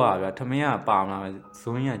ကျိုးရဗျာထမင်းကပါမ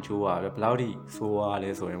လားဇွန်းရကျိုးရဗျာဘယ်လောက်ထိဆိုး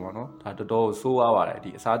ရလဲဆိုရင်ပေါ့နော်ဒါတော်တော်ဆိုးရပါ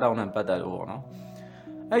တယ်ဒီအစားတောက်နဲ့ပတ်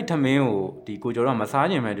သက်လို့ပေါ့နော်အဲ့ထမင်းကိုဒီကိုကျော်တော့မစား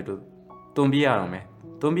ခြင်းပဲတူတွန်းပြရတော့မယ်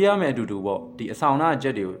တွန်းပြရမယ်အတူတူပေါ့ဒီအဆောင်သားအချ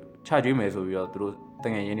က်တွေကိုချကျွေးမယ်ဆိုပြီးတော့သူတို့တ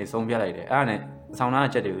ငယ်ချင်းတွေဆုံးဖြတ်လိုက်တယ်အဲ့ဒါနဲ့အဆောင်သား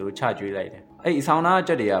အချက်တွေကိုသူတို့ချကျွေးလိုက်တယ်အဲ့အဆောင်သား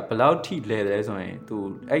အချက်တွေကဘယ်လောက်ထိလဲတယ်ဆိုရင်သူ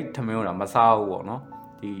အဲ့ထမင်းကိုတော့မစားဘူးပေါ့နော်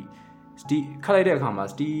ဒီစတီခတ်လိုက်တဲ့အခါမှာ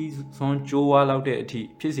စတီစွန်ကျိုးဝါလောက်တဲ့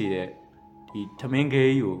အထိဖြစ်စေတဲ့ဒီထမ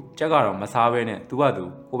င်းခဲကြီးကိုကြက်ကတော့မစားဘဲနဲ့သူ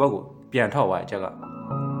ကသူဟိုဘက်ကိုပြန်ထောက်သွားတယ်ကြက်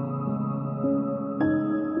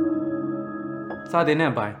ကစာတင်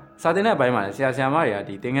တဲ့အပိုင်းမှာလည်းဆရာမတွေ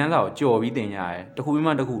ကဒီသင်ခန်းစာကိုကြော်ပြီးသင်ကြရတယ်တစ်ခုပြီး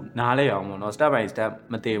မှတစ်ခုနားလဲအောင်ပေါ့နော် step by step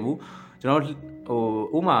မသင်ဘူးကျွန်တော်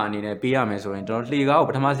ဥမာအနေနဲ့ပေးရမယ်ဆိုရင်ကျွန်တော်လှေကားကို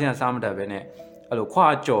ပထမဆင်းကစားမတတ်ပဲနဲ့အဲ့လို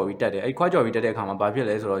ခွာကြော်ပြီးတက်တယ်အဲ့ခွာကြော်ပြီးတက်တဲ့အခါ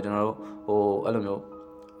မှာဘာဖြစ်လဲဆိုတော့ကျွန်တော်တို့အဲ့လိုမျိုး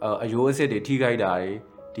အယိုးအစ်စ်တွေထိခိုက်တာ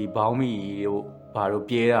တွေဒီဘော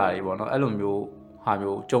င်းမီတို့ဘာလို့ပြဲတာတွေပေါ့နော်အဲ့လိုမျိုးဟာ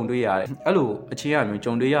မျိုးကြုံတွေ့ရတယ်အဲ့လိုအခြေအ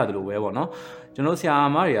မျိုးကြုံတွေ့ရတယ်လို့ပဲပေါ့နော်ကျွန်တော်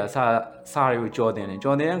ဆရာမတွေကစာတွေကိုကြော်တင်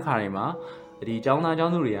တယ်ကြော်တဲ့အခါတွေမှာဒီကျောင်းသားကျော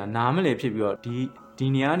င်းသူတွေကနားမလည်ဖြစ်ပြီးတော့ဒီ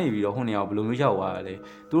နေရာနေပြီးတော့ဟိုနေရာကိုဘယ်လိုမျိုးရောက်သွား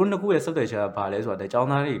ရလဲသူတို့နှစ်ခုရဲ့ဆက်သွယ်ချက်ကဘာလဲဆိုတော့ကျောင်း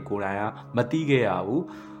သားတွေကိုယ်တိုင်ကမသိခဲ့ရ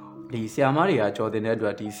ဘူးဒီဆရာမတွေကကြော်တင်တဲ့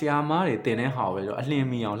အတွက်ဒီဆရာမတွေတင်တဲ့ဟာကိုပဲအလင်း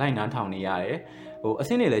မီအောင်လိုက်နားထောင်နေရတယ်အဆ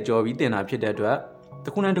င့်တွေလည်းကြော်ပြီးတင်တာဖြစ်တဲ့အတွက်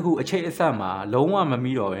တစ်ခုနဲ့တစ်ခုအချိတ်အဆက်မှာလုံးဝမ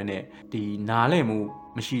မီတော့ဘဲနဲ့ဒီနားလည်မှု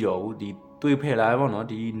မရှိတော့ဘူးဒီတွေးဖယ်လာပေါ့နော်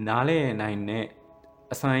ဒီနားလည်နိုင်တဲ့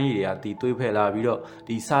အစွမ်းရည်တွေကဒီတွေးဖယ်လာပြီးတော့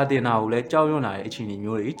ဒီစာတင်တာကိုလည်းကြောက်ရွံ့လာတဲ့အခြေအနေ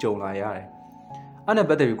မျိုးတွေကြုံလာရတယ်အဲ့နဲ့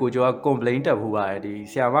ပတ်သက်ပြီးကိုကျော်က complain တက်ဖို့ပါတယ်ဒီ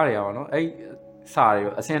ဆရာမတွေကပေါ့နော်အဲ့စာတွေ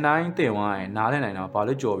အစင်တိုင်းတင်သွားရင်နားလည်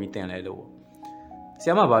နိုင်တာဘာလို့ကြော်ပြီးတင်လဲလို့ဆ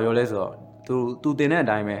ရာမဘာပြောလဲဆိုတော့သူတင်တဲ့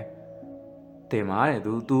အတိုင်းပဲတင်ပါ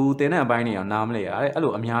တယ်သူတင်တဲ့အပိုင်းတွေအောင်နားမလဲရတယ်အဲ့လို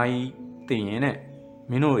အများကြီးတင်ရင်နဲ့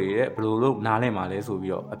မင်းတို့တွေရဲ့ဘယ်လိုလုပ်နားလဲမှာလဲ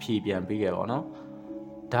ဆိုပြီးတော့အဖြေပြန်ပေး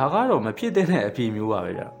ခဲ့ပါတော့ဒါကတော့မဖြစ်တဲ့အဖြေ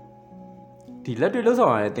မျိုးပါပဲဗျဒီလက်တွေလှုပ်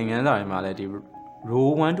ဆောင်ရတဲ့သင်ခန်းစာတွေမှာလည်းဒီ row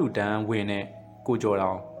 1 to 10ဝင်တဲ့ကိုကျော်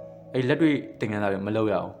တောင်အဲ့လက်တွေသင်ခန်းစာတွေ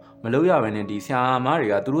မလုပ်ရဘဲနဲ့ဒီဆရာ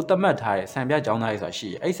မတွေကသူတို့သတ်မှတ်ထားတဲ့စံပြကျောင်းသားတွေဆိုတာ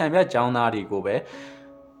ရှိတယ်အဲ့စံပြကျောင်းသားတွေကိုပဲ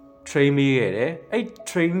train ပေးခဲ့တယ်အဲ့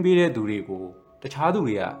train ပေးတဲ့သူတွေကို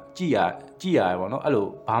တခြားသူတွေကကြည်ရတယ်ပေါ့နော်အဲ့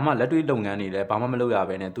လိုဘာမှလက်တွေ့လုပ်ငန်းတွေလည်းဘာမှမလုပ်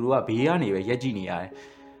ရဘဲနဲ့သူတို့ကဘေးကနေပဲရက်ကြည့်နေရ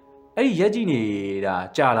တယ်အဲ့ဒီရက်ကြည့်နေတာ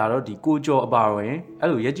ကြာလာတော့ဒီကိုကျော်အပါဝင်အဲ့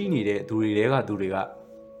လိုရက်ကြည့်နေတဲ့သူတွေက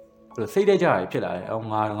အဲ့လိုစိတ်တကြရဖြစ်လာ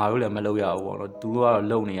တယ်ငါတို့လည်းမလုပ်ရဘူးပေါ့နော်သူတို့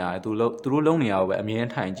ကတော့လုံနေရတယ်သူတို့လုံနေရဘူးပဲအ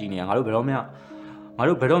မြဲထိုင်ကြည့်နေရငါတို့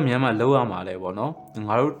ဘယ်တော့မှမြန်မှလောက်ရမှာလဲပေါ့နော်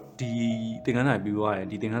ငါတို့ဒီသင်္ကန်းဆိုင်ပြီးသွားရင်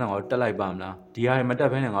ဒီသင်္ကန်းဆိုင်ငါတို့တက်လိုက်ပါမလားဒီဟာတွေမတက်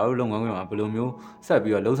ဘဲနဲ့ငါတို့လုပ်ငန်းခွင်မှာဘယ်လိုမျိုးဆက်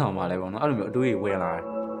ပြီးတော့လှုပ်ဆောင်ပါလဲပေါ့နော်အဲ့လိုမျိုးအတွေးဝင်လာတယ်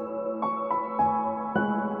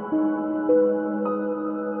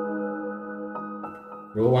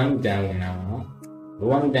ရိုးဝမ်းတန်ဝင်တာပေါ့နော်ရိုး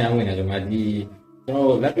ဝမ်းတန်ဝင်တယ်ဆိုမှဒီ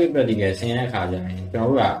ကျွန်တော်လက်တွေ့ practical ဆင်းတဲ့အခါကျရင်ကျွန်တော်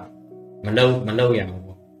တို့ကမလုပ်ရဘူး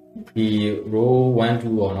ပေါ့ဒီ row 1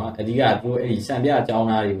 2ပေါ့နော်အဓိကသူအဲ့ဒီစံပြအကြော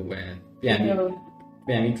င်းသားတွေကိုပဲပြန်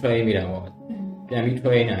ပြီး train မိတာပေါ့ပြန်ပြီး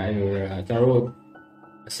train တာအဲ့လို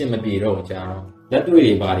ကျွန်တော်တို့အဆင်မပြေတော့ကြာတော့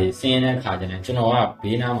လက်တွေ့တွေပါတွေဆင်းတဲ့အခါကျရင်ကျွန်တော်က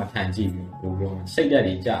ဘေးနားမှာထိုင်ကြည့်ပြီးဘယ်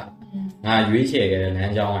လိုပြောစိတ်ဓာတ်တွေကြာငါရွေးချယ်ခဲ့တဲ့လ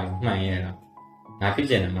မ်းကြောင်းကမှန်ရဲ့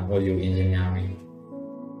လားငါဖြစ်ချင်တာက audio engineer ပဲ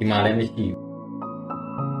ဒီမှာလည်းမရှိဘူး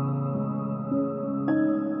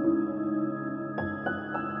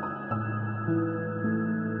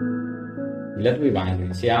လက်တွေ့ပိုင်းဆို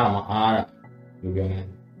ဆရာကမအားတာဘယ်လိုပြော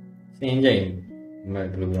မလဲစင်းချိန်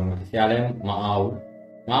ဘယ်လိုပြောမလဲဆရာလည်းမအား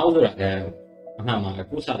ဘူးဆိုတာလည်းအမှန်မှာ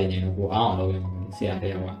ကိုယ်စားနေရင်ကိုအားအောင်လုပ်ရင်ဆရာ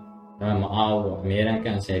တယောက်ကဒါပေမဲ့မအားဘူးတော့အများအား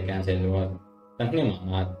cancel ဆိုတော့တစ်နှစ်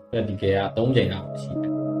မှာငါ practical က3ချိန်လောက်ရှိတယ်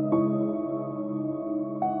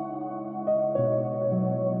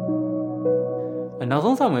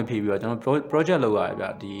နောက်ဆုံးစာမွေးဖြည့်ပြီးတော့ကျွန်တော် project လုပ်ရတယ်ဗျ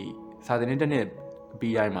ဒီစာသင်နှစ်တစ်နှစ်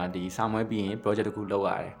ပြီးတိုင်းမှာဒီစာမွေးပြီးရင် project တစ်ခုလုပ်ရ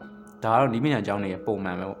တယ်ဒါကတော့ဒီပညာကျောင်းတွေပုံမှ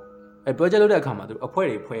န်ပဲပေါ့အဲ project လုပ်တဲ့အခါမှာသူအဖွဲ့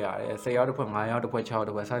တွေဖွဲ့ရတယ်10ယောက်တစ်ဖွဲ့9ယောက်တစ်ဖွဲ့6ယောက်တ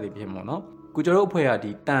စ်ဖွဲ့စသည်ဖြင့်ပေါ့နော်ကိုကျွန်တော်တို့အဖွဲ့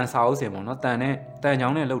ကဒီတန်စာအုပ်စင်ပေါ့နော်တန်ကျော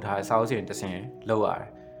င်းနဲ့လှုပ်ထားတဲ့စာအုပ်စင်တစ်စင်လုပ်ရတယ်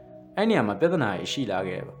အဲ့နေရာမှာပြဿနာတွေ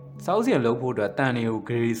ရှိလာခဲ့တယ်ပေါ့စာအုပ်စင်လှုပ်ဖို့အတွက်တန်တွေကိုဂ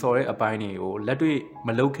ရီစော်တဲ့အပိုင်းတွေကိုလက်တွေ့မ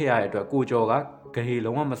လုပ်ခဲ့ရတဲ့အတွက်ကိုကျော်ကဂရီ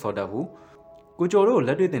လုံးဝမစော်တတ်ဘူးကိုကျော်တို့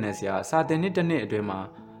လက်တွေ့တင်တဲ့ဆရာစာတင်နှစ်တစ်နှစ်အတွင်း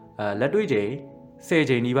မှာလက်တွေ့ချိန်10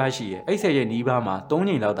ချိန်နီးပါးရှိတယ်အဲ့10ချိန်နီးပါးမှာ3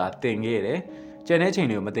ချိန်လောက်သာတင်ခဲ့ရတယ်ကျန်တဲ့ချိန်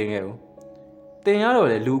တွေကိုမတင်ခဲ့ဘူးတင်ရတော့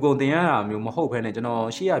လေလူကုန်တင်ရတာမျိုးမဟုတ်ဘဲနဲ့ကျွန်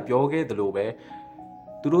တော်ရှေ့ကပြောခဲ့သလိုပဲ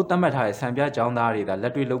သူတို့တတ်မှတ်ထားတဲ့စံပြကျောင်းသားတွေဒါ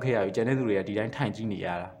လက်တွေ့လုပ်ခဲ့ရပြီးကျန်တဲ့သူတွေကဒီတိုင်းထိုင်ကြည့်နေ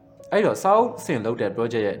ရတာအဲ့တော့စောက်စင်လုပ်တဲ့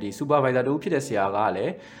project ရဲ့ဒီ supervisor တူဖြစ်တဲ့ဆရာကလ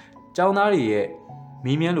ည်းကျောင်းသားတွေ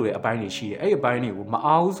ရဲ့မီးမြန်းလိုတဲ့အပိုင်းတွေရှိတယ်အဲ့ဒီအပိုင်းတွေကိုမ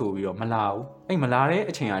အားဘူးဆိုပြီးတော့မလာဘူးအဲ့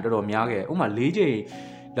မလာတဲ့အချိန်ကတော်တော်များခဲ့ဥပမာ4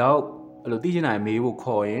ချိန်တော့အဲ့လိုသိချင်တာမေးဖို့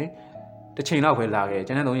ခေါ်ရင်တစ်ချိန်လောက်ပဲလာ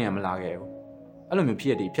ခဲ့ကျန်တဲ့3ချိန်မလာခဲ့ဘူးအဲ့လို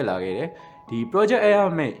မျိုးဖြစ်လာခဲ့တယ်ဒီ project အဲ့ရ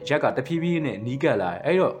မဲ့ရက်ကတဖြည်းဖြည်းနဲ့နီးကပ်လာတယ်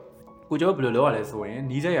အဲ့တော့ကိုကျော်ဘယ်လိုလုပ်ရလဲဆိုရင်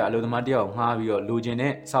နီးစက်ရအလုပ်သမားတယောက်ငှားပြီးတော့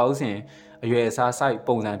လိုချင်တဲ့စာအုပ်စင်အရွယ်အစား site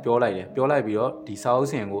ပုံစံပြောလိုက်ပြီးတော့ဒီစာအုပ်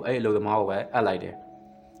စင်ကိုအဲ့အလုပ်သမားကိုပဲအပ်လိုက်တယ်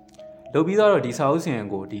လုပ်ပြီးတော့ဒီစာအုပ်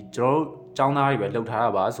စင်ကိုဒီကျွန်တော်တို့ကျောင်းသားတွေပဲလုပ်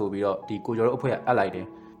ထားတာပါဆိုပြီးတော့ဒီကိုကျော်တို့အဖွဲ့ကအပ်လိုက်တယ်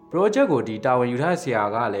project ကိုဒီတာဝန်ယူထားတဲ့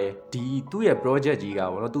ဆရာကလည်းဒီသူ့ရဲ့ project ကြီး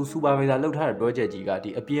ကပေါ့နော်သူ supervisor လုပ်ထားတဲ့ project ကြီး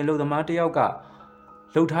ကဒီအပြင်အလုပ်သမားတယောက်က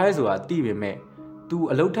လုပ်ထားရဲဆိုတာသိပေ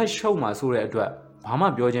မဲ့သူအလုပ်ထက်ရှုံမှာဆိုတဲ့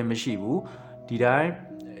အတွက်ဘာမှပြောခြင်းမရှိဘူးဒီတိုင်း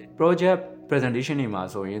project presentation တွေမှာ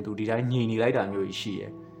ဆိုရင်သူဒီတိုင်းညင်နေလိုက်တာမျိုးရှိ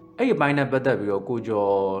တယ်အဲ့ဒီအပိုင်းနဲ့ပတ်သက်ပြီးတော့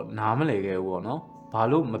ကိုကျော်နားမလည်ခဲ့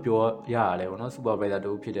ဘူးပေါ့နော်ဘာလို့မပြောရရလဲပေါ့နော် supervisor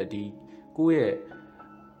တို့ဖြစ်တဲ့ဒီကိုယ့်ရဲ့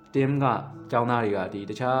team ကကျောင်းသားတွေ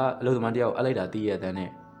ကဒီတခြားအလုပ်သမားတယောက်အပ်လိုက်တာသိရတဲ့နဲ့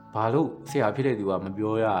ဘာလို့ဆရာဖြစ်တဲ့သူကမ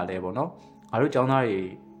ပြောရရလဲပေါ့နော်ငါတို့ကျောင်းသားတွေက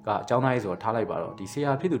ကျောင်းသားတွေဆိုတော့ထားလိုက်ပါတော့ဒီ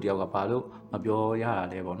ဆရာဖြစ်သူတယောက်ကဘာလို့မပြောရ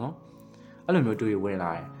ရလဲပေါ့နော်အဲ့လိုမျိုးတွေ့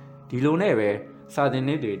ဝင်လာတယ်ဒီလိုနဲ့ပဲစာ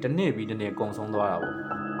သင်နှစ်တွေတစ်နှစ်ပြီးတစ်နှစ်ကုန်ဆုံးသွားတာပေါ့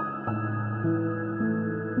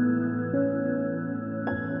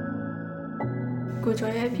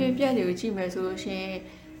ကိုကျော်ရဲ့ဖြစ်ပျက်တွေကိုကြည့်မယ်ဆိုလို့ရှိရင်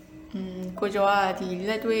ကိုကျော်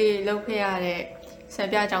ကဒီလက်တွေ့လုပ်ခဲ့ရ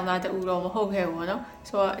တဲ့စံပြကျောင်းသားတူတော့မဟုတ်ခဲ့ဘူးပေါ့နော်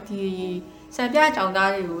ဆိုတော့ဒီစံပြကျောင်း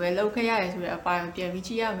သားတွေကိုပဲလုပ်ခဲ့ရတယ်ဆိုတဲ့အပိုင်းကိုပြန်ပြီး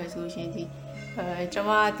ကြည့်ရမယ်ဆိုလို့ရှိရင်ဒီ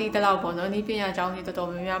ကျွန်မတီးတလောက်ပေါ့နော်ဒီပညာကျောင်းတွေတော်တော်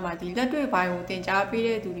များများမှာဒီလက်တွေ့ပိုင်းကိုသင်ကြား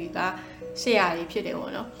ပေးတဲ့သူတွေကဆရာကြီးဖြစ်တယ်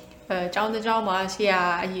ပေါ့နော်ကျောင်းတစ်ကျောင်းမှာ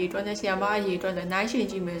ဆရာအရေးအတွက်နဲ့ဆရာမအရေးအတွက်နဲ့နိုင်ရှင်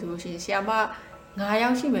ကြည့်မယ်ဆိုလို့ရှိရင်ဆရာမ9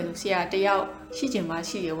ယောက်ရှိမယ်ဆိုဆရာ1ယောက်ရှိချင်မှ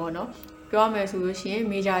ရှိတယ်ပေါ့နော်ပြောရမယ်ဆိုလို့ရှိ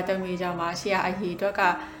ရင်မေဂျာတက်မေဂျာမှာဆရာအရေး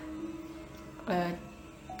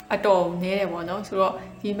အတွက်ကအတော်နည်းတယ်ပေါ့နော်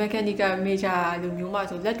ဆိုတော့ဒီ mechanical major လိုမျိုး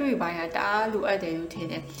မှာဆိုလက်တွေ့ပိုင်းကတအားလိုအပ်တယ်လို့ထင်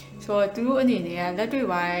တယ်ဆိုတော့သူတို့အနေနဲ့ကလက်တွေ့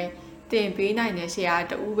ပိုင်းတင်ပေးနိုင်တဲ့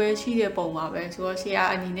ဆရာတူပဲရှိတဲ့ပုံပါပဲဆိုတော့ဆရာ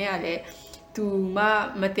အနေနဲ့ကလ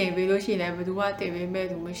ည်းသူမှမတင်ပေးလို့ရှိရင်လည်းဘယ်သူမှတင်ပေးမဲ့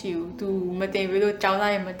သူမရှိဘူးသူမတင်ပေးလို့ကျော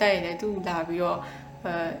င်းသားရင်မတက်ရင်လည်းသူလာပြီးတော့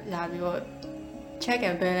check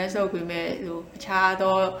and balance လုပ်ပေးမဲ့ဟိုအခြား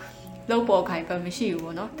သောလုပ်ပေါ်ခိုင်ပဲမရှိ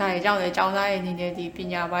ဘူးပေါ့နော်ဒါတွေကြောင့်လည်းကျောင်းသားရဲ့အနေနဲ့ဒီ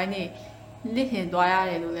ပညာပိုင်းနေလစ်ဟင်သွားရ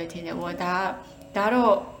တယ်လို့လည်းထင်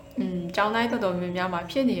တယ်ပေါ့ဒါတော့ ကျောင်းသားတော်တော်များများမှာ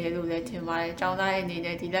ဖြစ်နေတယ်လို့လည်းထင်ပါတယ်ကျောင်းသားအနေ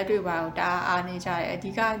နဲ့ဒီလက်တွေ့ပိုင်းကိုတအားအားနေကြတယ်အဓိ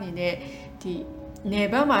ကအနေနဲ့ဒီနယ်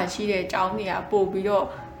ဘက်မှာရှိတဲ့ကျောင်းတွေကပို့ပြီးတော့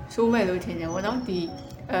ဆိုးမဲ့လို့ထင်တယ်ဗောနော်ဒီ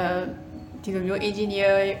လိုမျိုး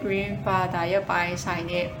engineering ဘာသာရဲ့ပိုင်းဆိုင်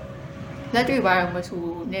တဲ့လက်တွေ့ပိုင်းကိုမဆူ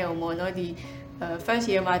နဲ့အောင်ဗောနော်ဒီfirst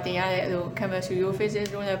year မှာတင်ရတဲ့အဲ့လို chemistry ကို physics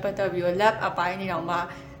တို့နဲ့ပတ်သက်ပြီးတော့ lab အပိုင်းတွေတောင်မှ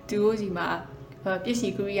သူတို့စီမှာပစ္စ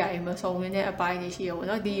ည်းကိရိယာတွေမစုံလင်တဲ့အပိုင်းတွေရှိရပေါ့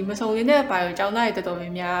နော်ဒီမစုံလင်တဲ့အပိုင်းကိုကျောင်းသားတွေတော်တော်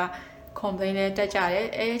များများ complain နဲ့တက်ကြတယ်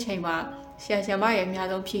အဲ့ဒီအချိန်မှာဆရာမရဲ့အများ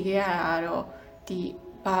ဆုံးဖြေခဲ့ရတာကတော့ဒီ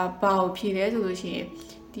ဘာကိုဖြေလဲဆိုလို့ရှိရင်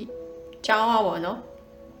ဒီကျောင်းอ่ะပေါ့နော်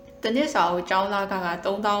တနစ်စာကိုကျောင်းသားက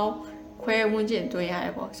3000ခွဲဝန်းကျင်တွင်းရတ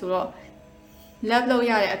ယ်ပေါ့ဆိုတော့ lab လုပ်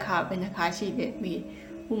ရတဲ့အခါဘယ်နှခါရှိလဲမိ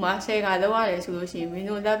ဥမာ10ခါလုပ်ရတယ်ဆိုလို့ရှိရင်မင်း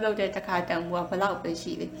တို့ lab လုပ်တဲ့တစ်ခါတန်မှုကဘယ်လောက်ပဲ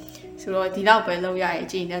ရှိလဲဆိုတော့ဒီလောက်ပဲလုပ်ရရင်အ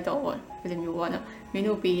ကျဉ်းနဲ့တော့ပေါ့ဒီလိုမျိုးပေါ့နော်မင်း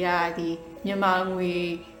တို့ပေးရဒီမြန်မာငွေ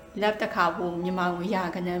lab တစ်ခါပို့မြန်မာငွေရ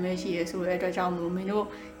ခဏပဲရှိရဆိုတဲ့အတွက်ကြောင့်မင်းတို့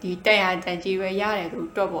ဒီတက်ရတန်ကြီးပဲရတယ်လို့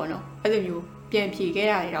တွက်ပေါ့နော်အဲ့လိုမျိုးပြန်ဖြေခဲ့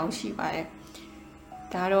ရတဲ့တောင်ရှိပါတယ်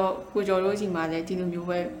ဒါတော့ကိုကျော်တို့စီမှာလည်းဒီလိုမျိုး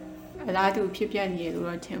ပဲအလားတူဖြစ်ပြနေရလို့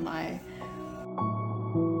တော့ထင်ပါတယ်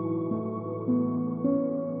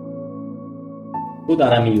ကိုတာ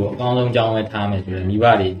ရမီကိုအကောင်းဆုံးကြောင်းပဲထားမယ်ဆိုရင်မိဘ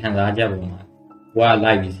တွေခံစားချက်ပုံမှာဘွား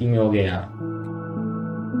လိုက်ပြီးစီးမျောခဲ့ရ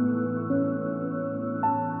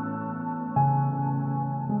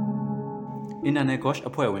Internet Gosh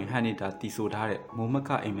အဖွဲ့ဝင်ဟန်နီတာတီဆိုထားတဲ့မိုးမခ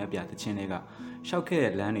အိမ်မက်ပြတခြင်းတွေကရှောက်ခဲ့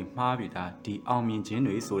တဲ့လမ်းတွေမှားပြီးတာဒီအောင်မြင်ခြင်း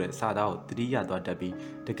တွေဆိုတဲ့စာသားကိုတတိယသွားတက်ပြီး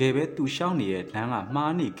တကယ်ပဲသူရှောက်နေတဲ့လမ်းက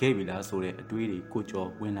မှားနေခဲ့ပြီလားဆိုတဲ့အတွေးတွေကိုကျော်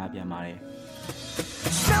ဝင်လာပြန်ပါတယ်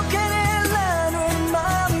ရှောက်ခဲ့တဲ့လမ်းတွေ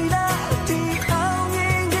မှားပြီးလားဒီအောင်မြ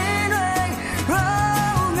င်ခြင်းတွေ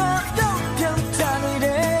ရောငါတော့ပြောင်းချနေတ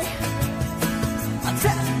ယ်အထ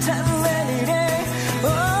က်ထက်လေးနေတယ်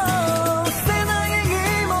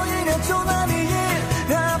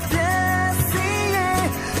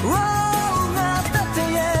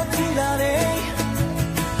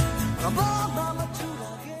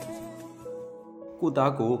ကို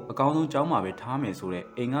သားကိုအကောင်းဆုံးကျောင်းမှာပဲထားမယ်ဆိုတဲ့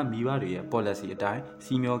အိမ်ကမိဘတွေရဲ့ policy အတိုင်း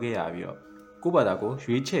စီမျောခဲ့ရပြီးတော့ကိုဘာသာကို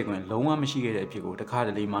ရွေးချယ်ခွင့်လုံးဝမရှိခဲ့တဲ့အဖြစ်ကိုတခါတ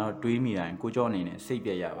လေမှတော့တွေးမိတိုင်းကိုကျော်အနေနဲ့စိတ်ပြ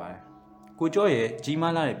က်ရပါတယ်ကိုကျော်ရဲ့ကြီး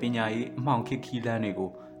မားလာတဲ့ပညာရေးအမှောင်ခေတ်ခီးလန်းတွေကို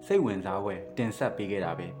စိတ်ဝင်စားဖွယ်တင်ဆက်ပေးခဲ့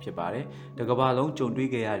တာပဲဖြစ်ပါတယ်တကမ္ဘာလုံးကြုံတွေ့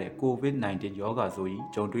ခဲ့ရတဲ့ COVID-19 ရောဂါဆိုကြီး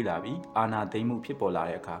ကြုံတွေ့လာပြီးအာဏာသိမ်းမှုဖြစ်ပေါ်လာ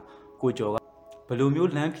တဲ့အခါကိုကျော်ကဘယ်လို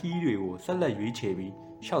မျိုးလမ်းခီးတွေကိုဆက်လက်ရွေးချယ်ပြီး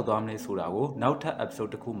ရှောက်သွားမလဲဆိုတာကိုနောက်ထပ်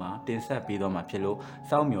episode တစ်ခုမှာတင်ဆက်ပေးတော့မှာဖြစ်လို့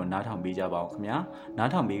စောင့်မျှော်နားထောင်ပေးကြပါဦးခင်ဗျာနား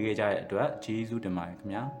ထောင်ပေးခဲ့ကြတဲ့အတွက်ကျေးဇူးတင်ပါတယ်ခင်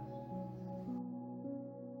ဗျာ